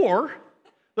 Okay, or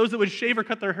those that would shave or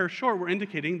cut their hair short were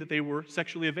indicating that they were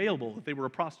sexually available, that they were a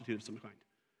prostitute of some kind.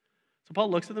 So Paul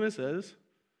looks at them and says,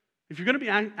 if you're going to be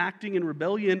acting in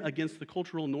rebellion against the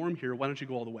cultural norm here, why don't you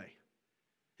go all the way?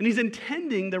 And he's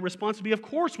intending their response to be, of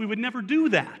course, we would never do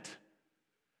that.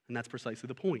 And that's precisely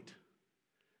the point.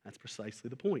 That's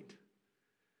precisely the point.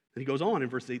 And he goes on in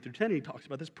verses 8 through 10, and he talks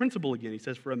about this principle again. He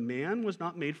says, for a man was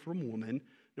not made from woman,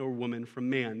 nor woman from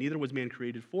man. Neither was man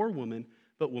created for woman,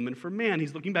 but woman for man.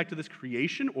 He's looking back to this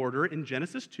creation order in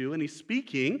Genesis 2, and he's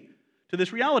speaking to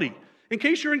this reality. In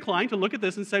case you're inclined to look at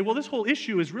this and say, well, this whole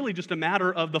issue is really just a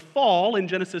matter of the fall in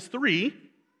Genesis 3,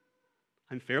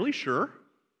 I'm fairly sure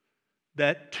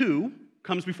that 2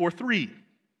 comes before 3. He's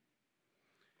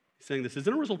saying this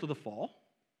isn't a result of the fall.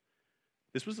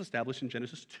 This was established in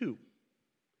Genesis 2.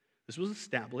 This was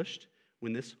established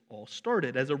when this all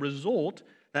started. As a result,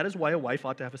 that is why a wife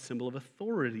ought to have a symbol of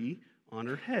authority on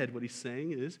her head. What he's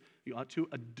saying is you ought to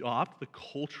adopt the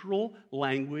cultural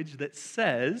language that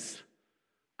says,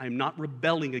 I'm not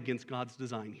rebelling against God's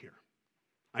design here.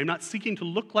 I'm not seeking to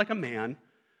look like a man.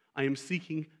 I am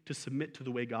seeking to submit to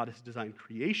the way God has designed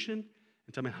creation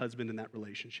and to my husband in that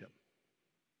relationship.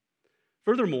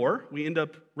 Furthermore, we end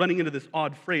up running into this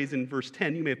odd phrase in verse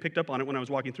 10. You may have picked up on it when I was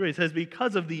walking through it. It says,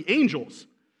 because of the angels.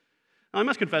 Now, I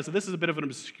must confess that this is a bit of an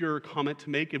obscure comment to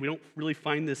make, and we don't really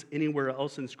find this anywhere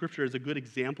else in Scripture as a good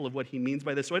example of what he means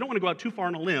by this. So I don't want to go out too far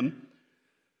on a limb,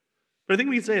 but I think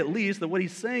we can say at least that what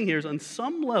he's saying here is on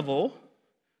some level,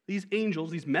 these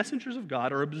angels, these messengers of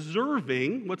God, are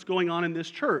observing what's going on in this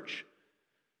church.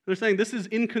 They're saying this is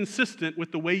inconsistent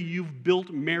with the way you've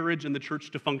built marriage and the church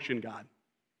to function, God.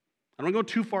 I don't go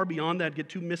too far beyond that, get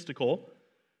too mystical. But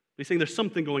he's saying there's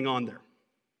something going on there.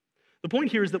 The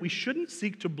point here is that we shouldn't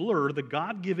seek to blur the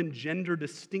God-given gender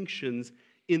distinctions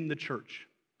in the church,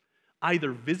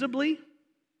 either visibly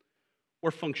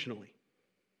or functionally.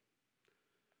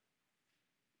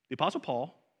 The Apostle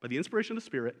Paul, by the inspiration of the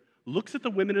Spirit, looks at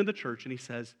the women in the church and he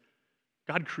says,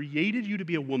 God created you to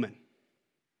be a woman.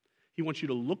 He wants you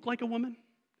to look like a woman,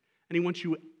 and he wants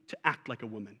you to act like a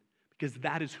woman, because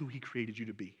that is who he created you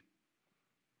to be.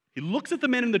 He looks at the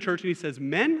men in the church and he says,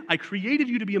 men, I created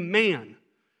you to be a man.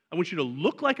 I want you to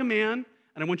look like a man,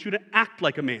 and I want you to act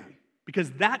like a man,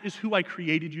 because that is who I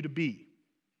created you to be.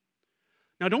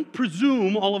 Now, don't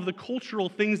presume all of the cultural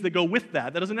things that go with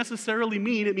that. That doesn't necessarily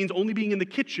mean it means only being in the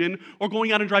kitchen or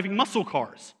going out and driving muscle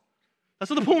cars. That's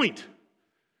not the point.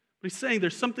 But he's saying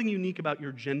there's something unique about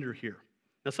your gender here.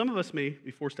 Now, some of us may be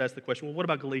forced to ask the question, well, what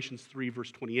about Galatians 3,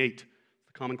 verse 28? It's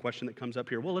the common question that comes up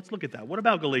here. Well, let's look at that. What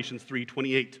about Galatians 3,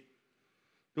 28?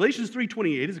 Galatians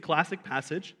 3:28 is a classic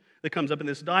passage that comes up in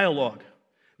this dialogue.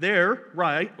 There,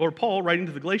 Paul, writing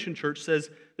to the Galatian church, says,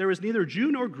 there is neither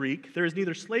Jew nor Greek, there is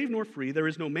neither slave nor free, there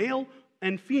is no male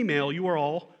and female, you are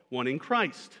all one in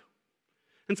Christ.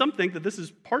 And some think that this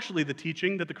is partially the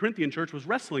teaching that the Corinthian church was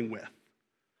wrestling with.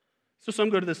 So some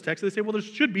go to this text and they say, well, there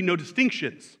should be no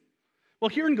distinctions. Well,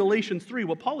 here in Galatians 3,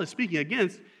 what Paul is speaking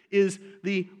against is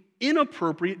the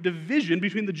inappropriate division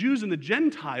between the Jews and the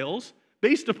Gentiles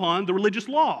based upon the religious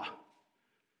law.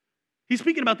 He's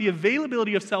speaking about the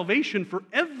availability of salvation for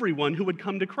everyone who would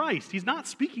come to Christ. He's not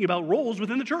speaking about roles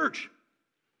within the church.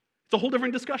 It's a whole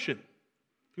different discussion.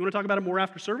 If you want to talk about it more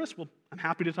after service, well, I'm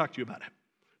happy to talk to you about it.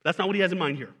 That's not what he has in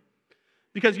mind here.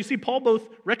 Because you see, Paul both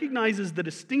recognizes the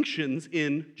distinctions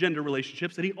in gender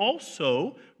relationships, and he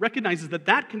also recognizes that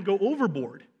that can go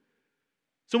overboard.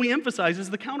 So he emphasizes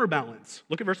the counterbalance.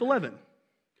 Look at verse 11.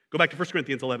 Go back to 1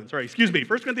 Corinthians 11. 1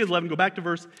 Corinthians 11, go back to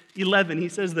verse 11. He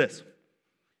says this,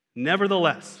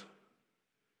 Nevertheless,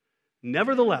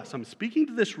 I'm speaking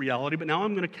to this reality, but now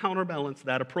I'm going to counterbalance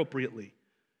that appropriately.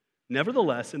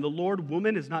 Nevertheless, in the Lord,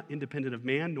 woman is not independent of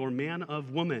man, nor man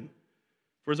of woman.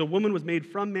 For as a woman was made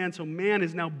from man, so man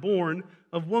is now born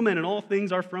of woman, and all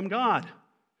things are from God.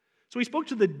 So he spoke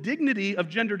to the dignity of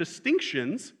gender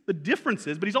distinctions, the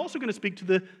differences, but he's also going to speak to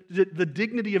the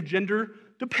dignity of gender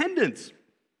dependence.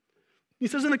 He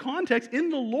says in the context, in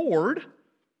the Lord,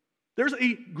 there's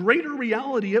a greater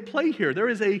reality at play here. There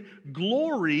is a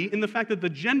glory in the fact that the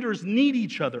genders need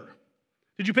each other.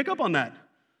 Did you pick up on that?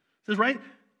 It says, right,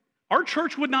 our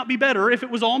church would not be better if it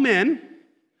was all men.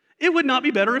 It would not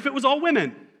be better if it was all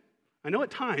women. I know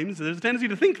at times there's a tendency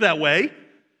to think that way,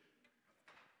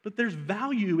 but there's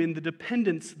value in the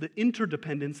dependence, the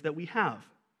interdependence that we have.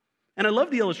 And I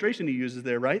love the illustration he uses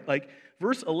there, right? Like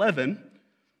verse 11,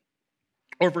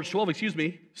 or verse 12,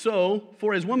 So,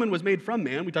 for as woman was made from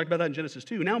man, we talked about that in Genesis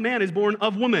 2, now man is born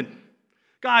of woman.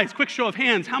 Guys, quick show of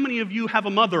hands, how many of you have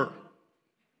a mother?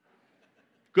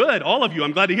 Good, all of you,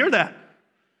 I'm glad to hear that.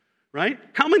 Right?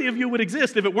 How many of you would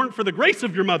exist if it weren't for the grace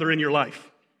of your mother in your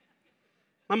life?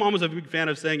 My mom was a big fan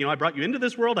of saying, I brought you into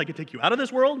this world, I could take you out of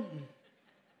this world. The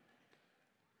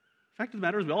fact of the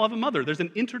matter is we all have a mother. There's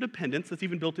an interdependence that's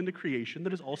even built into creation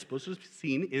that is all supposed to be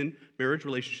seen in marriage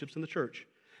relationships in the church.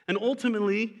 And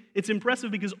ultimately, it's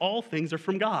impressive because all things are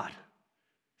from God.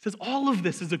 It says all of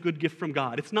this is a good gift from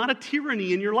God. It's not a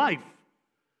tyranny in your life.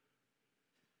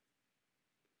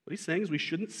 What he's saying is we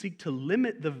shouldn't seek to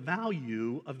limit the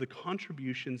value of the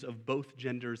contributions of both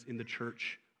genders in the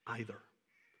church either.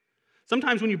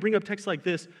 Sometimes when you bring up texts like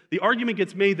this, the argument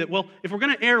gets made that, well, if we're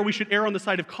going to err, we should err on the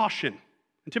side of caution.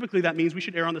 And typically that means we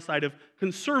should err on the side of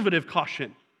conservative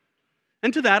caution.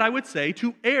 And to that, I would say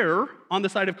to err on the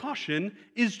side of caution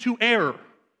is to err.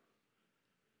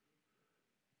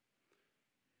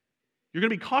 You're going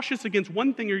to be cautious against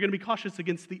one thing, you're going to be cautious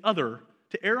against the other.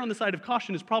 To err on the side of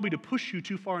caution is probably to push you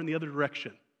too far in the other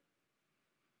direction.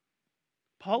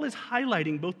 Paul is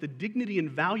highlighting both the dignity and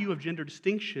value of gender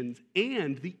distinctions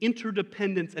and the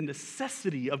interdependence and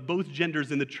necessity of both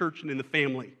genders in the church and in the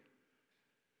family.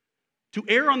 To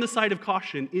err on the side of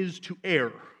caution is to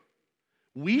err.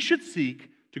 We should seek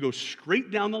to go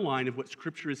straight down the line of what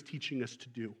Scripture is teaching us to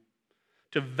do,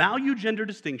 to value gender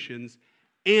distinctions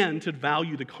and to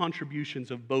value the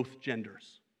contributions of both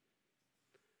genders.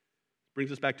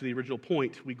 Brings us back to the original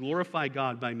point. We glorify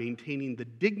God by maintaining the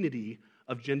dignity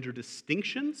of gender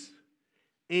distinctions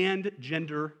and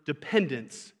gender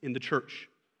dependence in the church.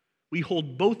 We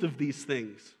hold both of these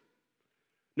things.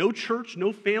 No church,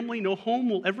 no family, no home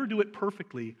will ever do it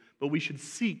perfectly, but we should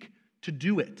seek to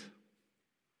do it.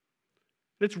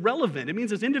 It's relevant. It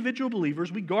means as individual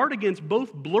believers, we guard against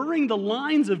both blurring the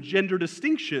lines of gender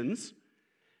distinctions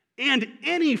and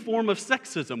any form of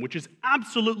sexism, which is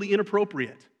absolutely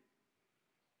inappropriate.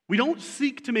 We don't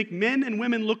seek to make men and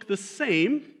women look the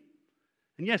same.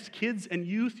 And yes, kids and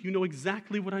youth, you know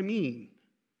exactly what I mean.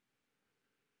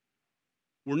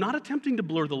 We're not attempting to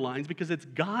blur the lines because it's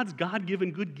God's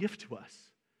God-given good gift to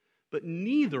us. But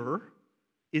neither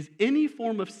is any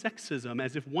form of sexism,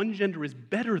 as if one gender is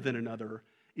better than another,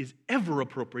 is ever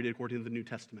appropriate according to the New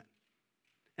Testament.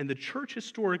 And the church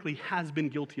historically has been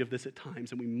guilty of this at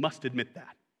times, and we must admit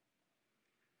that.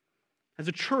 As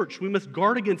a church, we must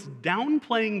guard against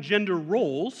downplaying gender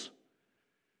roles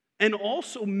and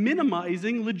also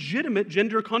minimizing legitimate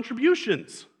gender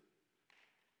contributions.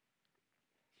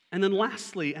 And then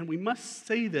lastly, and we must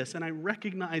say this, and I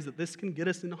recognize that this can get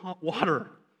us in hot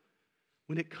water,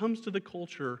 when it comes to the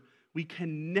culture, we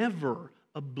can never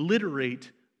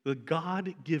obliterate the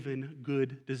God-given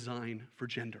good design for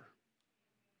gender.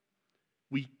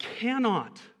 We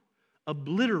cannot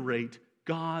obliterate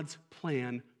God's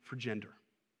plan for gender.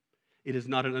 It is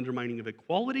not an undermining of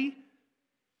equality.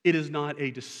 It is not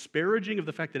a disparaging of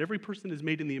the fact that every person is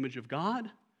made in the image of God.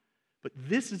 But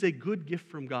this is a good gift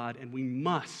from God, and we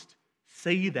must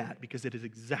say that because it is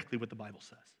exactly what the Bible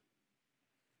says.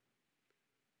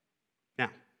 Now,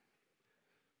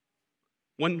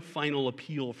 one final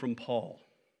appeal from Paul.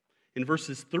 In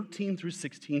verses 13 through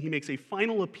 16, he makes a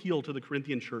final appeal to the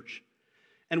Corinthian church.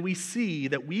 And we see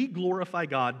that we glorify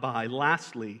God by,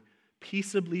 lastly,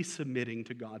 peaceably submitting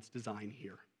to God's design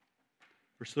here.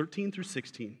 Verse 13 through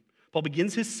 16. Paul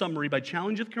begins his summary by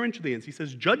challenging the Corinthians. He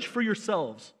says, judge for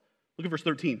yourselves. Look at verse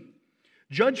 13.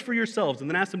 Judge for yourselves, and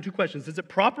then ask them two questions. Is it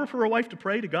proper for a wife to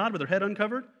pray to God with her head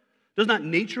uncovered? Does not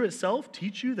nature itself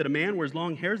teach you that a man wears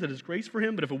long hair is grace for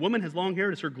him, but if a woman has long hair,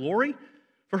 it is her glory?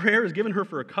 For her hair is given her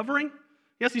for a covering?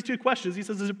 He asks these two questions. He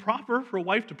says, is it proper for a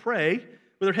wife to pray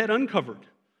with her head uncovered?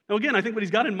 Now again, I think what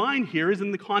he's got in mind here is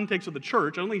in the context of the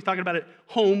church. I don't think he's talking about it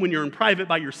home when you're in private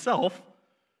by yourself.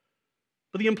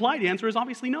 But the implied answer is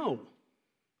obviously no.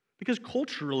 Because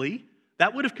culturally,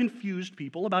 that would have confused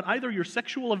people about either your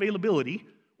sexual availability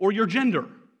or your gender. And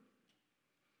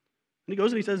he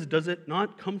goes and he says, does it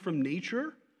not come from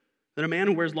nature that a man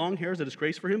who wears long hair is a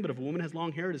disgrace for him, but if a woman has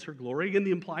long hair, it is her glory? Again,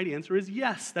 the implied answer is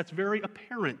yes. That's very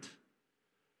apparent.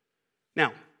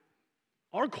 Now,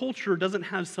 our culture doesn't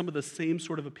have some of the same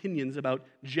sort of opinions about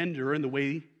gender and the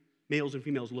way males and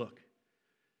females look.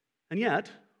 And yet,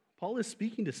 Paul is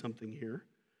speaking to something here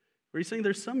where he's saying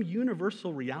there's some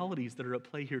universal realities that are at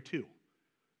play here too.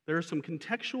 There are some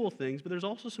contextual things, but there's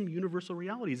also some universal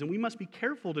realities, and we must be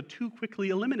careful to too quickly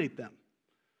eliminate them.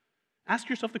 Ask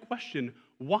yourself the question,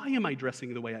 why am I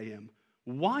dressing the way I am?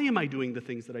 Why am I doing the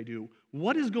things that I do?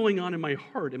 What is going on in my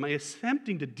heart? Am I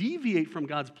attempting to deviate from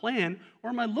God's plan, or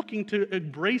am I looking to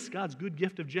embrace God's good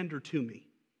gift of gender to me?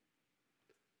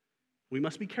 We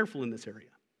must be careful in this area.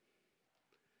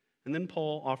 And then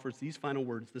Paul offers these final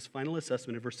words, this final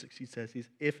assessment in verse 6. He says,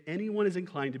 if anyone is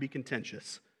inclined to be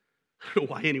contentious, I don't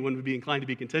know why anyone would be inclined to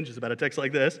be contentious about a text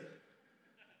like this.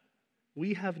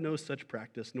 We have no such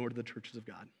practice, nor do the churches of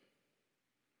God.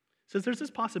 Says there's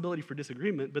this possibility for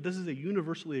disagreement, but this is a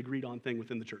universally agreed on thing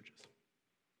within the churches.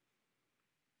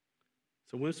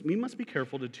 So we must be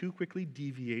careful to too quickly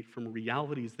deviate from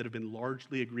realities that have been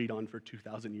largely agreed on for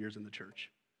 2,000 years in the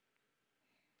church.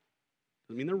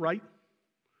 Doesn't mean they're right.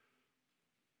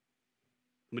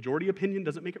 The majority opinion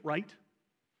doesn't make it right,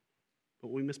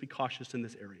 but we must be cautious in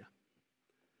this area.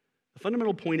 The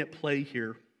fundamental point at play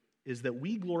here is that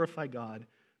we glorify God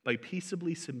by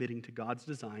peaceably submitting to God's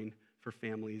design for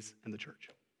families and the church.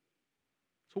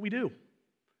 That's what we do,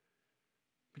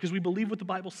 because we believe what the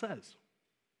Bible says.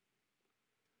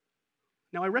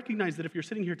 Now, I recognize that if you're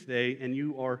sitting here today and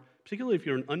you are, particularly if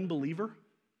you're an unbeliever,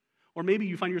 or maybe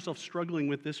you find yourself struggling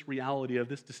with this reality of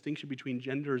this distinction between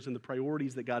genders and the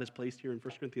priorities that God has placed here in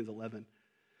 1 Corinthians 11,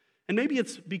 and maybe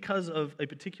it's because of a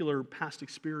particular past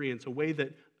experience, a way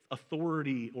that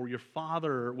authority or your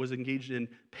father was engaged in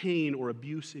pain or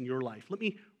abuse in your life. Let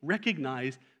me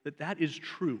recognize that that is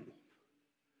true.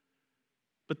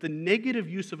 But the negative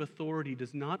use of authority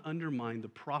does not undermine the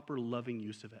proper loving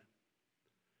use of it.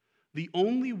 The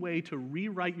only way to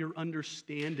rewrite your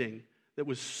understanding that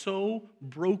was so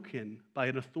broken by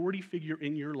an authority figure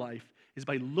in your life is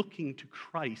by looking to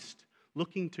Christ,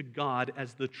 looking to God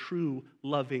as the true,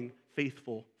 loving,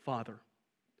 faithful Father.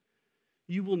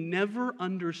 You will never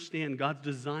understand God's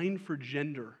design for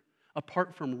gender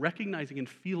apart from recognizing and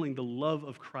feeling the love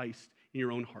of Christ in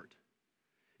your own heart.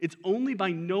 It's only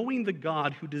by knowing the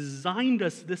God who designed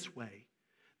us this way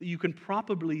that you can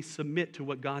properly submit to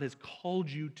what God has called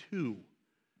you to.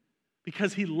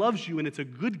 Because he loves you and it's a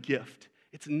good gift.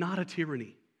 It's not a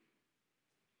tyranny.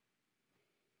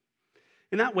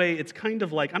 In that way, it's kind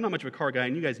of like, I'm not much of a car guy,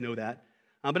 and you guys know that,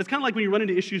 but it's kind of like when you run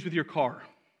into issues with your car.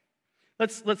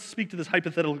 Let's speak to this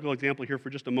hypothetical example here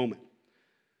for just a moment.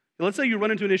 Now, let's say you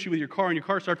run into an issue with your car, and your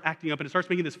car starts acting up, and it starts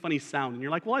making this funny sound, and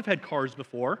you're like, well, I've had cars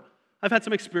before. I've had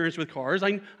some experience with cars.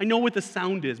 I know what the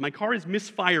sound is. My car is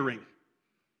misfiring.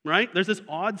 Right? There's this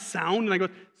odd sound, and I go,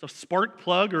 it's a spark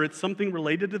plug, or it's something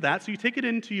related to that. So you take it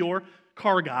into your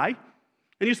car guy,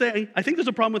 and you say, I think there's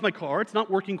a problem with my car. It's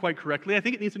not working quite correctly. I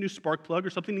think it needs a new spark plug,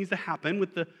 or something needs to happen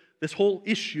with this whole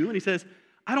issue. And he says,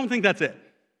 I don't think that's it. And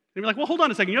you're like, well, hold on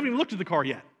a second. You haven't even looked at the car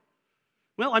yet.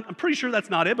 Well, I'm pretty sure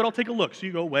that's not it, but I'll take a look. So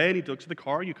you go away, and he looks at the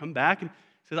car. You come back, and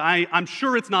he says, I'm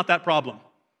sure it's not that problem.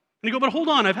 And you go, but hold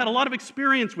on. I've had a lot of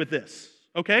experience with this,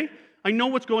 okay? I know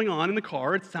what's going on in the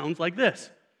car. It sounds like this.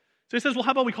 So he says, well,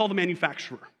 how about we call the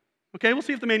manufacturer? Okay, we'll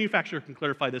see if the manufacturer can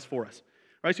clarify this for us.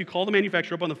 All right, so you call the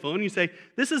manufacturer up on the phone, and you say,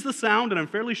 this is the sound, and I'm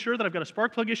fairly sure that I've got a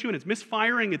spark plug issue, and it's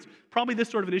misfiring. It's probably this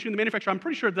sort of an issue. And the manufacturer, I'm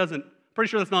pretty sure that's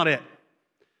not it.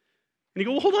 And you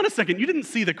go, well, hold on a second. You didn't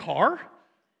see the car.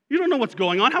 You don't know what's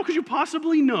going on. How could you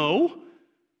possibly know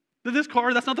that this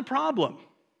car, that's not the problem?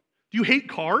 Do you hate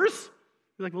cars?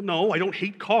 You're like, well, no, I don't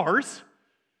hate cars.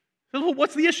 Well,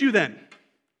 what's the issue then?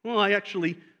 Well, I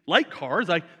actually like cars.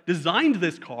 I designed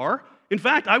this car. In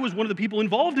fact, I was one of the people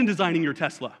involved in designing your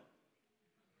Tesla.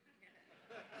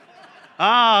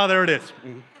 There it is.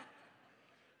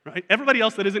 Right? Everybody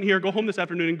else that isn't here, go home this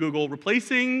afternoon and Google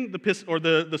replacing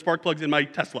the spark plugs in my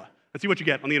Tesla and see what you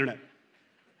get on the internet.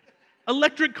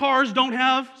 Electric cars don't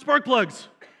have spark plugs.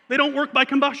 They don't work by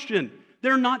combustion.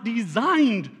 They're not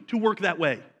designed to work that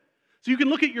way. So you can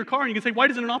look at your car and you can say, why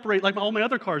doesn't it operate like all my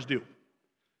other cars do? It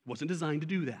wasn't designed to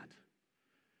do that.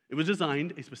 It was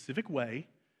designed a specific way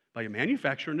by a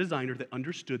manufacturer and designer that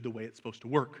understood the way it's supposed to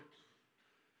work.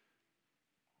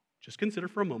 Just consider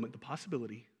for a moment the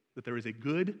possibility that there is a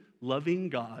good, loving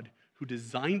God who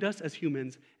designed us as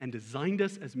humans and designed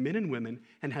us as men and women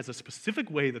and has a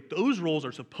specific way that those roles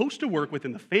are supposed to work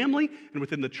within the family and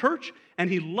within the church, and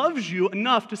he loves you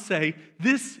enough to say,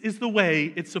 this is the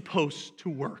way it's supposed to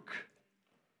work.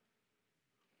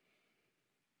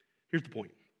 Here's the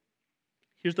point.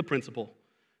 Here's the principle,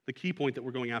 the key point that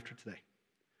we're going after today.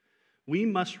 We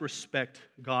must respect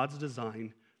God's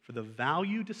design for the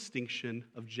value distinction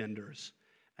of genders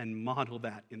and model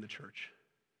that in the church.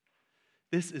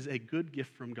 This is a good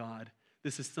gift from God.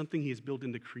 This is something he has built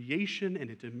into creation and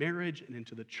into marriage and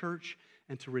into the church,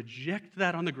 and to reject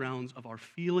that on the grounds of our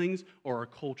feelings or our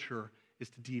culture is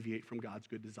to deviate from God's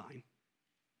good design.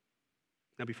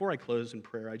 Now, before I close in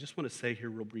prayer, I just want to say here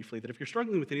real briefly that if you're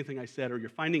struggling with anything I said or you're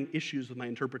finding issues with my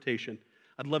interpretation,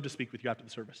 I'd love to speak with you after the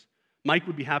service. Mike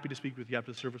would be happy to speak with you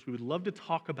after the service. We would love to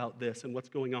talk about this and what's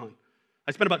going on.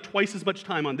 I spend about twice as much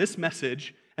time on this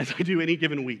message as I do any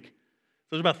given week.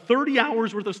 So there's about 30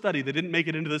 hours worth of study that didn't make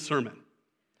it into this sermon.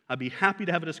 I'd be happy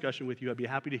to have a discussion with you. I'd be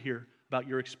happy to hear about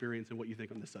your experience and what you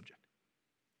think on this subject.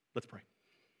 Let's pray.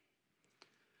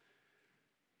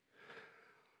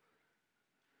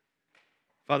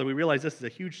 Father, we realize this is a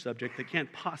huge subject that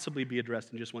can't possibly be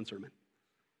addressed in just one sermon.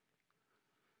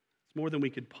 It's more than we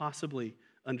could possibly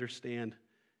understand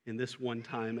in this one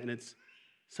time, and it's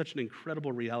such an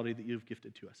incredible reality that you've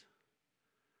gifted to us.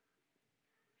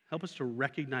 Help us to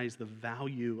recognize the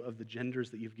value of the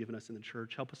genders that you've given us in the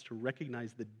church. Help us to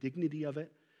recognize the dignity of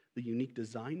it, the unique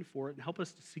design for it, and help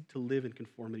us to seek to live in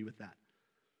conformity with that.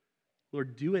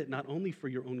 Lord, do it not only for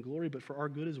your own glory, but for our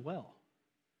good as well.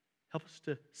 Help us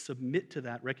to submit to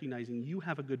that, recognizing you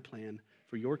have a good plan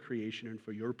for your creation and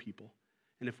for your people.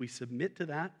 And if we submit to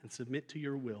that and submit to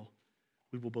your will,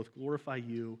 we will both glorify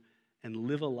you and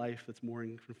live a life that's more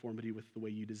in conformity with the way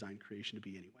you designed creation to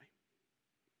be anyway.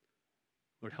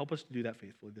 Lord, help us to do that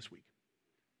faithfully this week.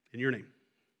 In your name,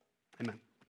 amen.